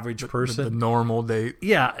of the average person. The normal date.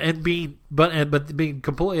 Yeah, and being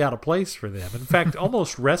completely out of place for them. In fact,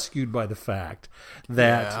 almost rescued by the fact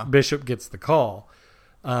that Bishop gets the call.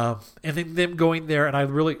 And then them going there, and I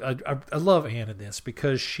love Anne in this,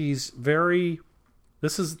 because she's very...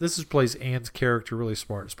 This plays Anne's character really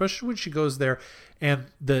smart, especially when she goes there and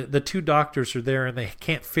the two doctors are there and they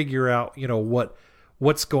can't figure out,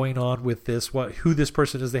 what's going on with this, who this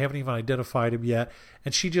person is. They haven't even identified him yet.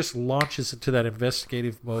 And she just launches into that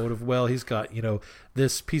investigative mode of, well, he's got,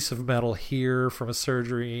 this piece of metal here from a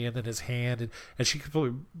surgery, and then his hand, and she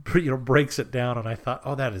completely, breaks it down. And I thought,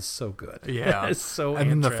 oh, that is so good. Yeah. It's so And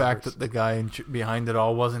then the fact Travers. that the guy behind it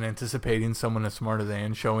all wasn't anticipating someone as smart as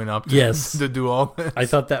Anne showing up to do all this. I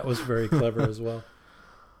thought that was very clever as well.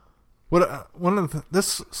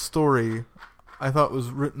 This story I thought was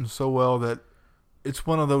written so well that it's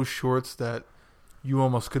one of those shorts that you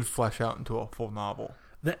almost could flesh out into a full novel.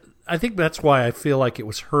 I think that's why I feel like it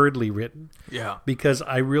was hurriedly written. Yeah. Because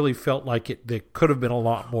I really felt like there could have been a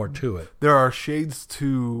lot more to it. There are shades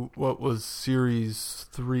to what was series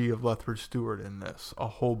 3 of Lethbridge Stewart in this. A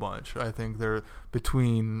whole bunch. I think they're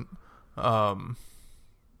between, not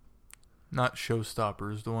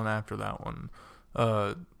Showstoppers, the one after that one.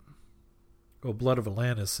 Well, Blood of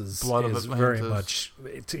Atlantis is Atlantis. very much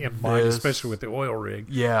in mind, especially with the oil rig.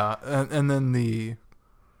 Yeah, and then the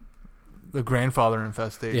grandfather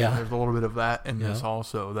infestation. Yeah. There's a little bit of that in this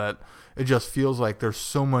also. That it just feels like there's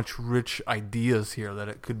so much rich ideas here that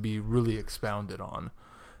it could be really expounded on,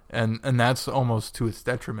 and that's almost to its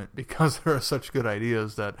detriment because there are such good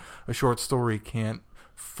ideas that a short story can't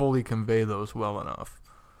fully convey those well enough.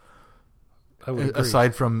 I would agree.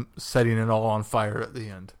 Aside from setting it all on fire at the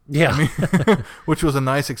end. Yeah. I mean, which was a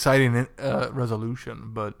nice, exciting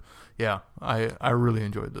resolution. But yeah, I really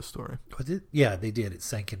enjoyed this story. Yeah, they did. It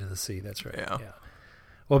sank into the sea. That's right. Yeah.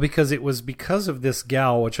 Well, because it was because of this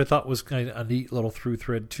gal, which I thought was kind of a neat little through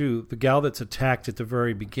thread too. The gal that's attacked at the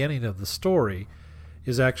very beginning of the story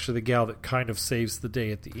is actually the gal that kind of saves the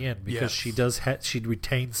day at the end because she does she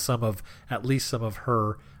retains at least some of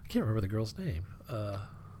her. I can't remember the girl's name.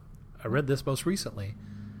 I read this most recently.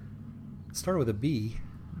 It started with a B.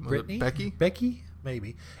 Brittany? Becky? Becky?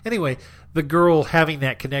 Maybe. Anyway, the girl having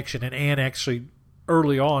that connection, and Anne actually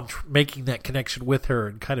early on making that connection with her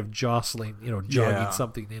and kind of jostling, jogging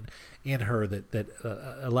something in her that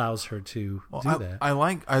allows her to do that.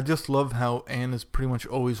 I just love how Anne is pretty much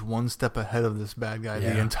always one step ahead of this bad guy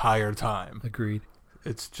the entire time. Agreed.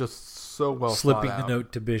 It's just so well slipping thought out. the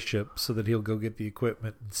note to Bishop so that he'll go get the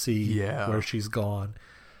equipment and see where she's gone.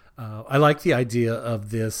 I like the idea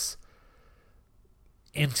of this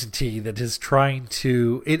entity that is trying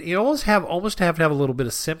to. You almost have to have a little bit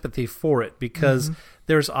of sympathy for it because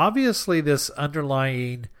there's obviously this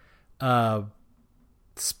underlying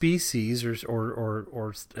species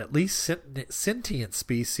or at least sentient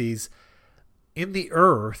species in the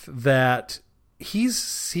earth that he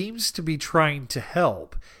seems to be trying to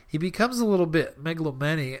help. He becomes a little bit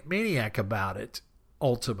megalomaniac about it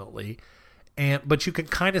ultimately. But you can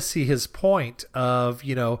kind of see his point of,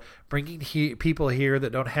 bringing people here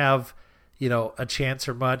that don't have, a chance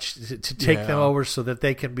or much to take them over so that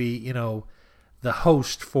they can be, the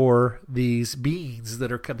host for these beings that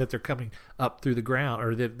they're coming up through the ground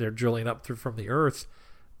or that they're drilling up through from the earth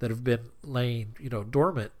that have been laying,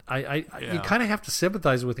 dormant. You kind of have to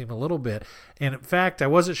sympathize with him a little bit. And in fact, I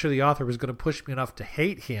wasn't sure the author was going to push me enough to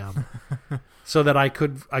hate him so that I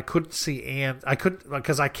couldn't see Anne. I couldn't,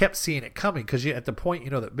 because I kept seeing it coming. Because at the point,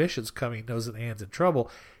 that Bishop's coming, knows that Anne's in trouble,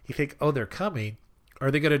 you think, oh, they're coming. Are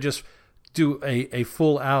they going to just do a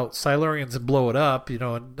full out Silurians and blow it up,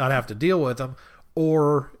 and not have to deal with them?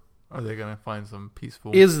 Or are they going to find some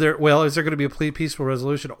peaceful? Is there going to be a peaceful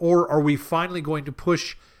resolution, or are we finally going to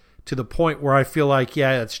push to the point where I feel like,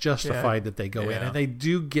 it's justified that they go in, and they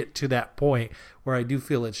do get to that point where I do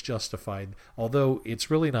feel it's justified. Although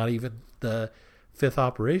it's really not even the 5th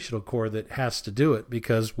Operational Corps that has to do it,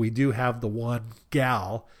 because we do have the one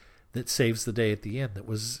gal that saves the day at the end that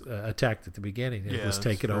was attacked at the beginning and was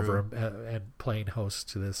taken over and playing host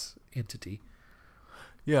to this entity.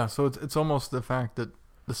 Yeah, so it's almost the fact that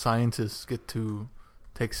the scientists get to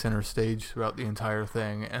take center stage throughout the entire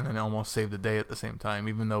thing and then almost save the day at the same time,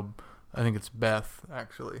 even though I think it's Beth,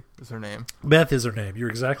 actually, is her name. Beth is her name. You're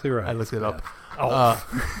exactly right. I looked it up.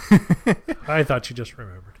 I thought you just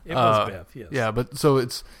remembered. It was Beth, yes. Yeah, but so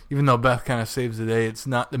it's, even though Beth kind of saves the day, it's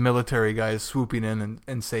not the military guys swooping in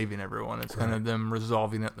and saving everyone. It's kind of them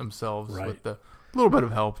resolving it themselves with a little bit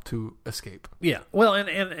of help to escape. Yeah, well,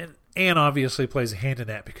 and Anne obviously plays a hand in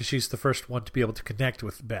that because she's the first one to be able to connect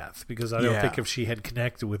with Beth, because I don't think if she had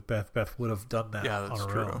connected with Beth would have done that on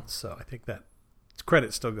her own. So I think that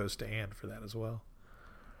credit still goes to Anne for that as well.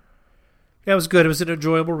 Yeah, it was good. It was an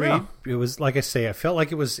enjoyable read. It was, like I say, I felt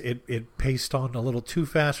like it paced on a little too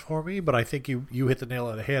fast for me, but I think you hit the nail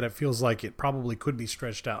on the head. It feels like it probably could be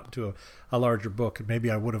stretched out into a larger book, and maybe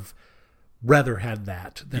I would have rather had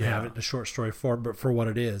that than have it in a short story form, but for what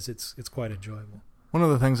it is, it's quite enjoyable. One of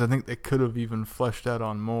the things I think they could have even fleshed out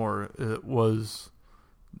on more was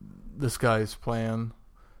this guy's plan.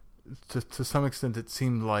 To some extent, it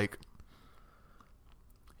seemed like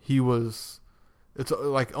he was. It's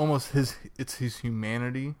like almost his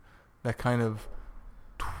humanity that kind of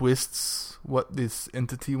twists what this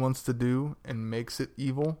entity wants to do and makes it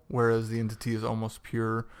evil, whereas the entity is almost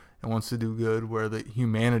pure and wants to do good, where the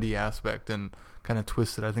humanity aspect and kind of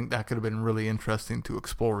twisted. I think that could have been really interesting to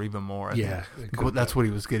explore even more. I think that's what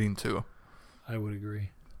he was getting to. I would agree.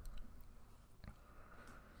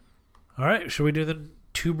 All right, shall we do the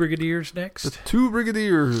 2 Brigadiers next? The 2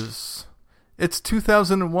 Brigadiers. It's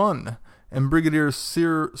 2001, and Brigadier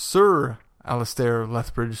Sir Alistair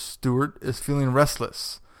Lethbridge Stewart is feeling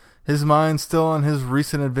restless, his mind still on his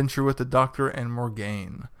recent adventure with the Doctor and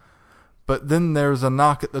Morgaine. But then there's a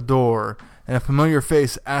knock at the door, and a familiar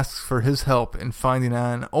face asks for his help in finding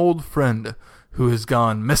an old friend who has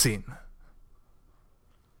gone missing.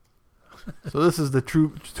 So this is the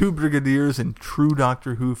two brigadiers in true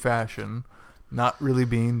Doctor Who fashion, not really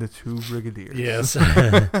being the two brigadiers. Yes.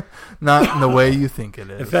 Not in the way you think it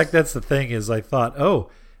is. In fact, that's the thing is I thought,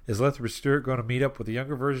 is Lethbridge Stewart going to meet up with a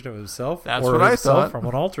younger version of himself? That's or what I himself thought. From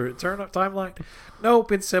an alternate timeline?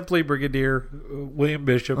 Nope, it's simply Brigadier William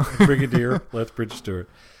Bishop and Brigadier Lethbridge Stewart.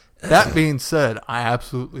 That being said, I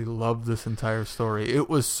absolutely loved this entire story. It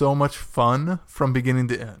was so much fun from beginning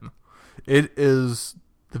to end. It is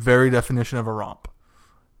the very definition of a romp.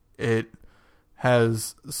 It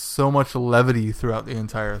has so much levity throughout the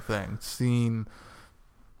entire thing. Seeing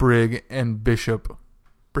Brig and Bishop,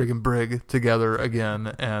 Brig and Brig together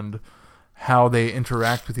again, and how they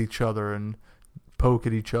interact with each other and poke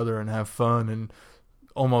at each other and have fun and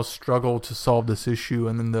almost struggle to solve this issue,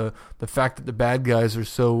 and then the fact that the bad guys are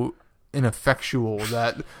so ineffectual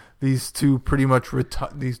that these two pretty much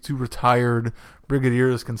retired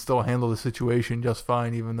brigadiers can still handle the situation just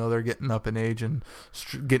fine, even though they're getting up in age and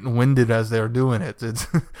getting winded as they're doing it. It's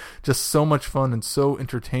just so much fun and so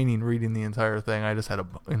entertaining reading the entire thing. I just had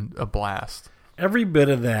a blast. Every bit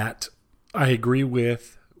of that I agree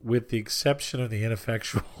with the exception of the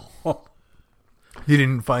ineffectual. You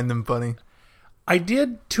didn't find them funny? I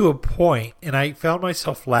did to a point, and I found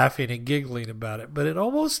myself laughing and giggling about it, but it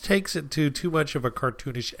almost takes it to too much of a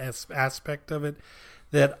cartoonish aspect of it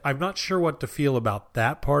that I'm not sure what to feel about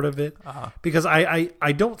that part of it. Because I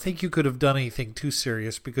don't think you could have done anything too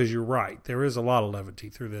serious, because you're right. There is a lot of levity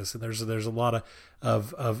through this, and there's a lot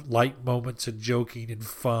of light moments and joking and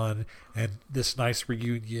fun and this nice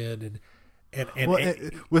reunion and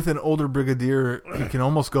with an older brigadier, you can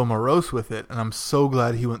almost go morose with it, and I'm so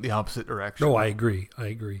glad he went the opposite direction. No, I agree.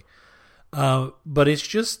 But it's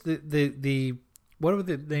just the what was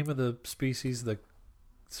the name of the species?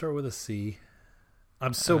 Start with a C.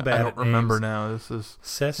 I'm so bad. I don't at remember names. now.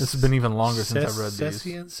 This has been even longer since I've read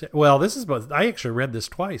these. Well, this is both. I actually read this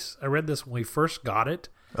twice. I read this when we first got it.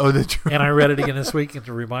 Oh, did you? And I read it again this week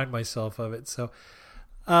to remind myself of it. So,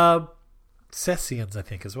 Sessians, I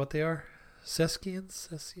think, is what they are.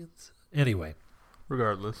 Sessians. Anyway,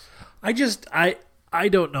 regardless, I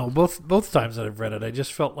don't know. Both times that I've read it, I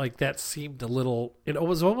just felt like that seemed a little. It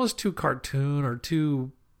was almost too cartoon or a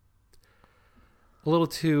little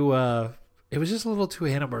too. It was just a little too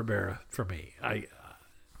Hanna-Barbera for me.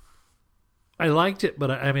 I liked it, but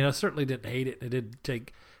I certainly didn't hate it. It didn't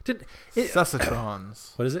take.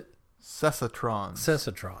 Sessatrons. What is it? Sessatrons.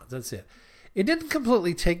 That's it. It didn't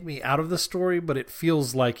completely take me out of the story, but it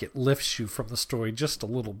feels like it lifts you from the story just a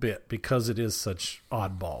little bit because it is such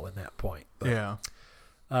oddball in that point. But, yeah.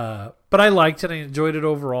 But I liked it. I enjoyed it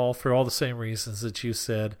overall for all the same reasons that you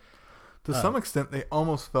said. To some extent, they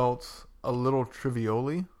almost felt a little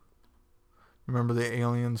trivially. Remember the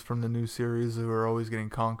aliens from the new series who are always getting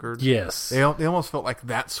conquered? Yes. They almost felt like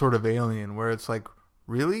that sort of alien where it's like,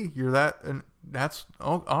 really? You're that? And that's,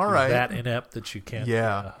 all right. That inept that you can't.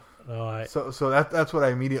 Yeah. No, So that's what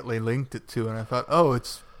I immediately linked it to, and I thought, oh,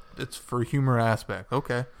 it's for humor aspect.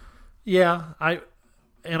 Okay. Yeah, I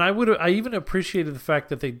even appreciated the fact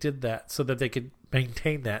that they did that so that they could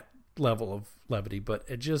maintain that level of levity, but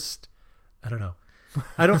it just, I don't know.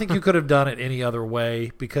 I don't think you could have done it any other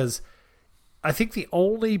way, because I think the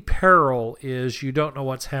only peril is you don't know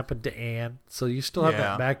what's happened to Anne, so you still have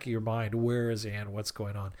that back of your mind. Where is Anne? What's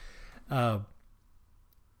going on?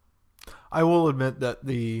 I will admit that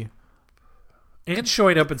and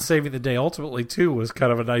showing up and saving the day ultimately too was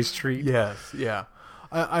kind of a nice treat. Yes, yeah.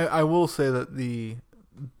 I will say that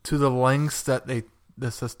to the lengths that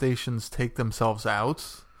the cetaceans take themselves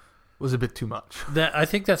out was a bit too much. I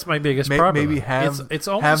think that's my biggest problem. Maybe it's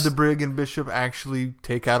almost, have the Brig and Bishop actually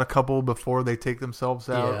take out a couple before they take themselves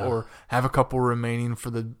out, or have a couple remaining for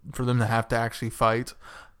them to have to actually fight.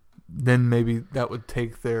 Then maybe that would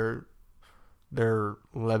take their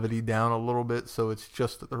levity down a little bit, so it's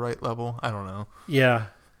just at the right level. I don't know. Yeah.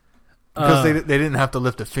 Because they didn't have to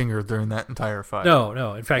lift a finger during that entire fight.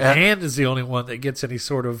 No. In fact, Anne is the only one that gets any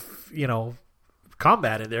sort of,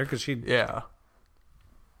 combat in there, because she... Yeah.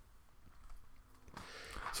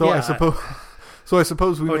 I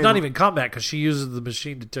suppose we... Well, not even combat, because she uses the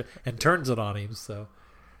machine and turns it on him, so...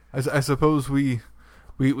 I suppose we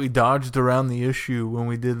dodged around the issue when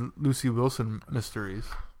we did Lucy Wilson mysteries.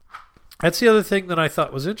 That's the other thing that I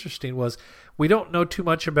thought was interesting was we don't know too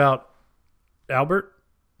much about Albert.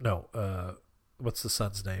 No, what's the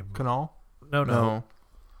son's name? Connell? No.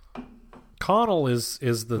 Connell is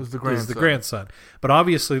the grandson, but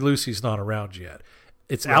obviously Lucy's not around yet.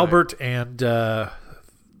 It's right. Albert and the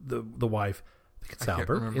wife. I think it's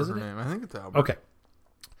Albert, isn't it? I think it's Albert. Okay.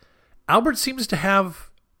 Albert seems to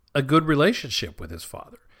have a good relationship with his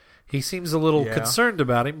father. He seems a little Yeah. concerned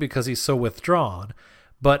about him because he's so withdrawn.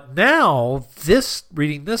 But now,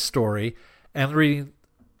 reading this story and reading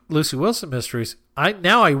Lucy Wilson Mysteries, I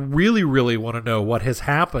really, really want to know what has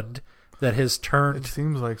happened that has It turned.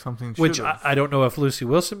 seems like something. Which should've. I don't know if Lucy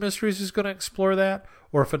Wilson Mysteries is going to explore that,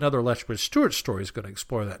 or if another Lethbridge Stewart story is going to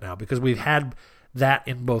explore that now, because we've had that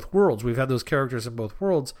in both worlds. We've had those characters in both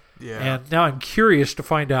worlds. Yeah. And now I'm curious to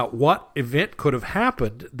find out what event could have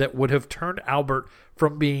happened that would have turned Albert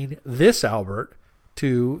from being this Albert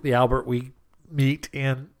to the Albert we meet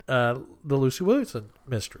in the Lucy Wilson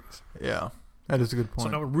Mysteries. Yeah, that is a good So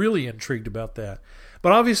point. I'm really intrigued about that.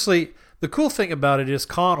 But obviously, the cool thing about it is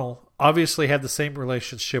Connell obviously had the same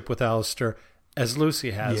relationship with Alistair as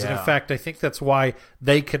Lucy has. And in Yeah. fact, I think that's why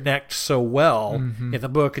they connect so well in the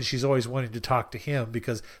book, and she's always wanting to talk to him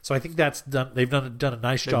so I think that's done. They've done a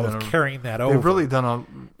nice job of carrying that over. They've really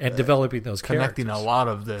done and developing those connecting characters. a lot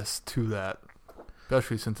of this to that,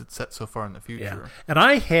 especially since it's set so far in the future. Yeah. And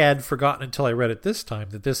I had forgotten until I read it this time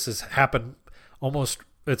that this has happened almost.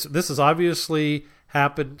 This has obviously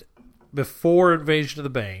happened before Invasion of the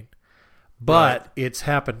Bane, but it's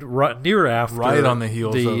happened near after, Right on the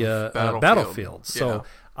heels of Battlefield. So Yeah.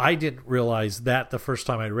 I didn't realize that the first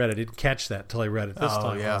time I read it. I didn't catch that until I read it this Oh,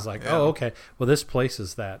 time. yeah, I was like, yeah. oh, okay. Well, this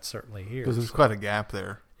places that certainly here. Because there's quite a gap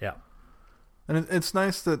there. Yeah. And it's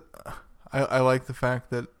nice that I like the fact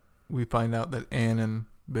that we find out that Anne and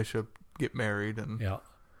Bishop get married and Yeah.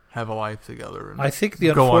 have a life together. And I think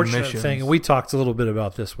the go on unfortunate missions. thing, and we talked a little bit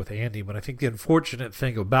about this with Andy, but I think the unfortunate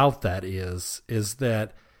thing about that is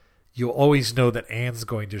that you always know that Anne's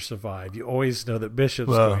going to survive. You always know that Bishop's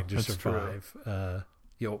going to that's survive.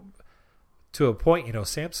 To a point,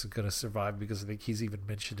 Samson's going to survive because I think he's even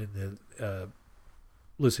mentioned in the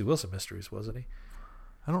Lucy Wilson Mysteries, wasn't he?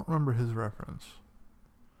 I don't remember his reference.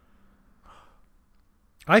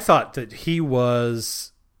 I thought that he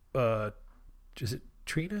was, is it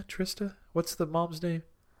Trista? What's the mom's name?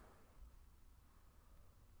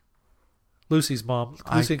 Lucy's mom.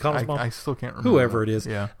 Lucy and Connell's mom. I still can't remember. Whoever it is.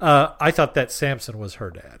 Yeah. I thought that Samson was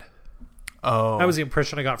her dad. Oh. That was the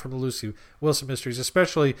impression I got from the Lucy Wilson Mysteries,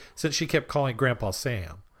 especially since she kept calling Grandpa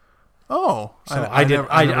Sam. Oh. So never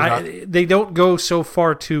got- they don't go so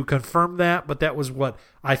far to confirm that, but that was what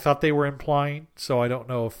I thought they were implying. So I don't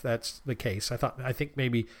know if that's the case. I think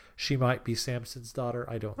maybe she might be Samson's daughter.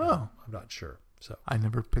 I don't know. Oh. I'm not sure. So I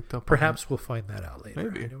never picked up on perhaps we'll find that out later.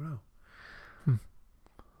 Maybe. I don't know.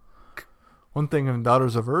 one thing in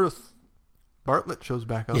Daughters of Earth, Bartlett shows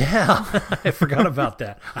back up. Yeah, I forgot about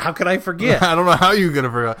that. How could I forget? I don't know how you could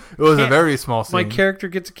have forgot. It was a very small scene. My character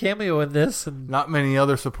gets a cameo in this, and Not many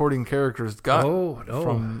other supporting characters got no.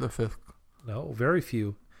 from the fifth. No, very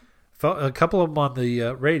few. A couple of them on the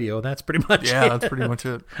radio, and that's pretty much Yeah, it. that's pretty much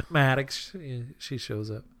it. Maddox, she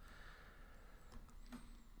shows up.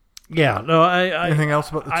 Yeah, no, Anything else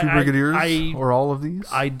about the two brigadiers or all of these?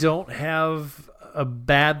 I don't have a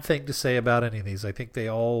bad thing to say about any of these. I think they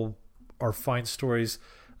all are fine stories.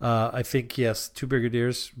 I think, yes, Two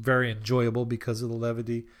Brigadiers, very enjoyable because of the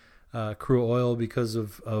levity. Cruel Oil, because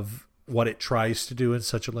of what it tries to do in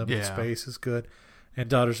such a limited space, is good. And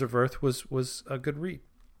Daughters of Earth was a good read.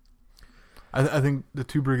 I think the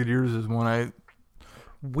Two Brigadiers is one I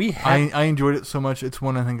enjoyed it so much. It's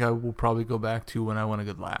one I think I will probably go back to when I want a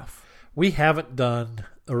good laugh. We haven't done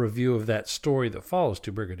a review of that story that follows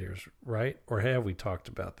Two Brigadiers, right? Or have we talked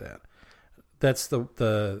about that? That's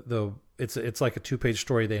the it's like a 2-page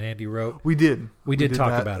story that Andy wrote. We did talk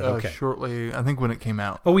that, about it. Okay. Shortly, I think when it came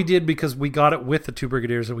out. Oh, we did, because we got it with the Two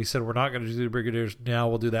Brigadiers, and we said we're not going to do the Brigadiers now.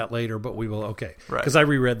 We'll do that later, but we will. Okay, Right. Because I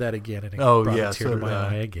reread that again, and it brought a tear to my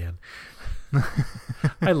eye again.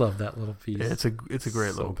 I love that little piece. Yeah, it's a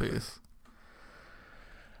great little good. piece.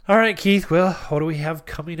 All right, Keith. Well, what do we have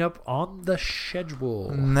coming up on the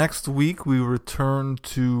schedule? Next week we return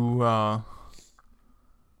to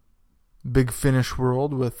Big Finish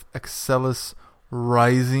World with Excellus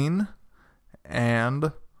Rising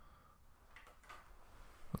and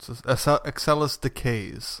what's this? Excellus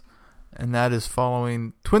Decays, and that is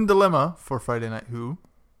following Twin Dilemma for Friday Night Who.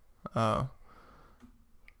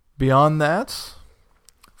 Beyond that,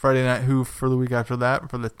 Friday Night Who for the week after that,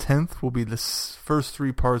 for the 10th, will be the first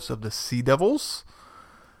 3 parts of the Sea Devils.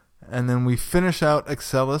 And then we finish out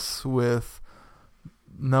Excellus with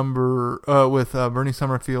Bernie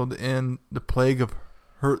Summerfield in The Plague of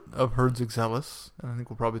Herds Excellus. And I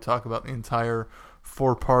think we'll probably talk about the entire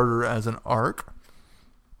 4-parter as an arc.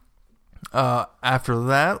 After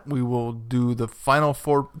that, we will do the final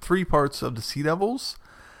 3 parts of the Sea Devils.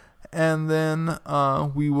 And then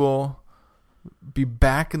we will be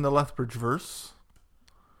back in the Lethbridge verse.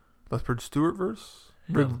 Lethbridge Stewart verse?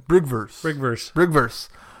 Brigverse. Brigverse. Brigverse.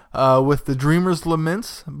 with The Dreamer's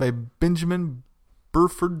Laments by Benjamin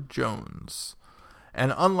Burford Jones.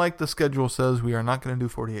 And unlike the schedule says, we are not going to do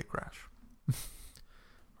 48 Crash.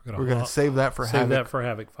 We're going to save that for Havoc. Save that for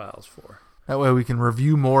Havoc Files 4. That way we can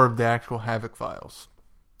review more of the actual Havoc files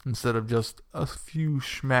instead of just a few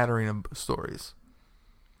smattering of stories.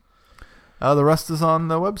 The rest is on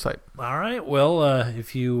the website. All right. Well,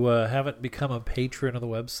 if you haven't become a patron of the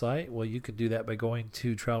website, well, you can do that by going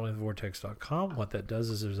to travelingthevortex.com. What that does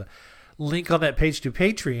is there's a link on that page to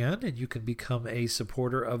Patreon, and you can become a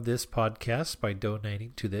supporter of this podcast by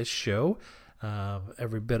donating to this show.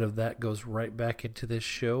 Every bit of that goes right back into this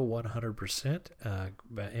show, 100%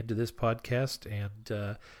 into this podcast,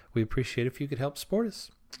 and we appreciate if you could help support us.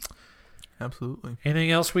 Absolutely. Anything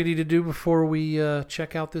else we need to do before we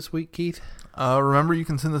check out this week, Keith? Remember, you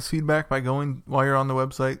can send us feedback by going, while you're on the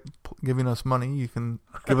website, giving us money. You can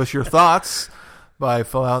give us your thoughts by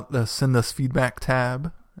fill out the Send Us Feedback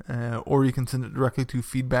tab, or you can send it directly to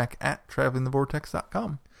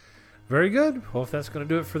feedback@travelingthevortex.com. Very good. Well, if that's going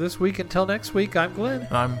to do it for this week, until next week, I'm Glenn.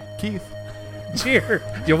 I'm Keith. Cheers.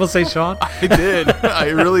 You almost say Sean? I did. I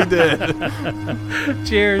really did.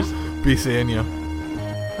 Cheers. Be seeing you.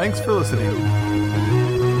 Thanks for listening.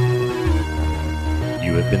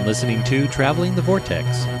 You have been listening to Traveling the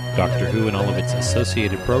Vortex. Doctor Who and all of its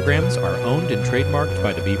associated programs are owned and trademarked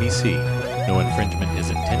by the BBC. No infringement is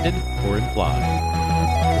intended or implied.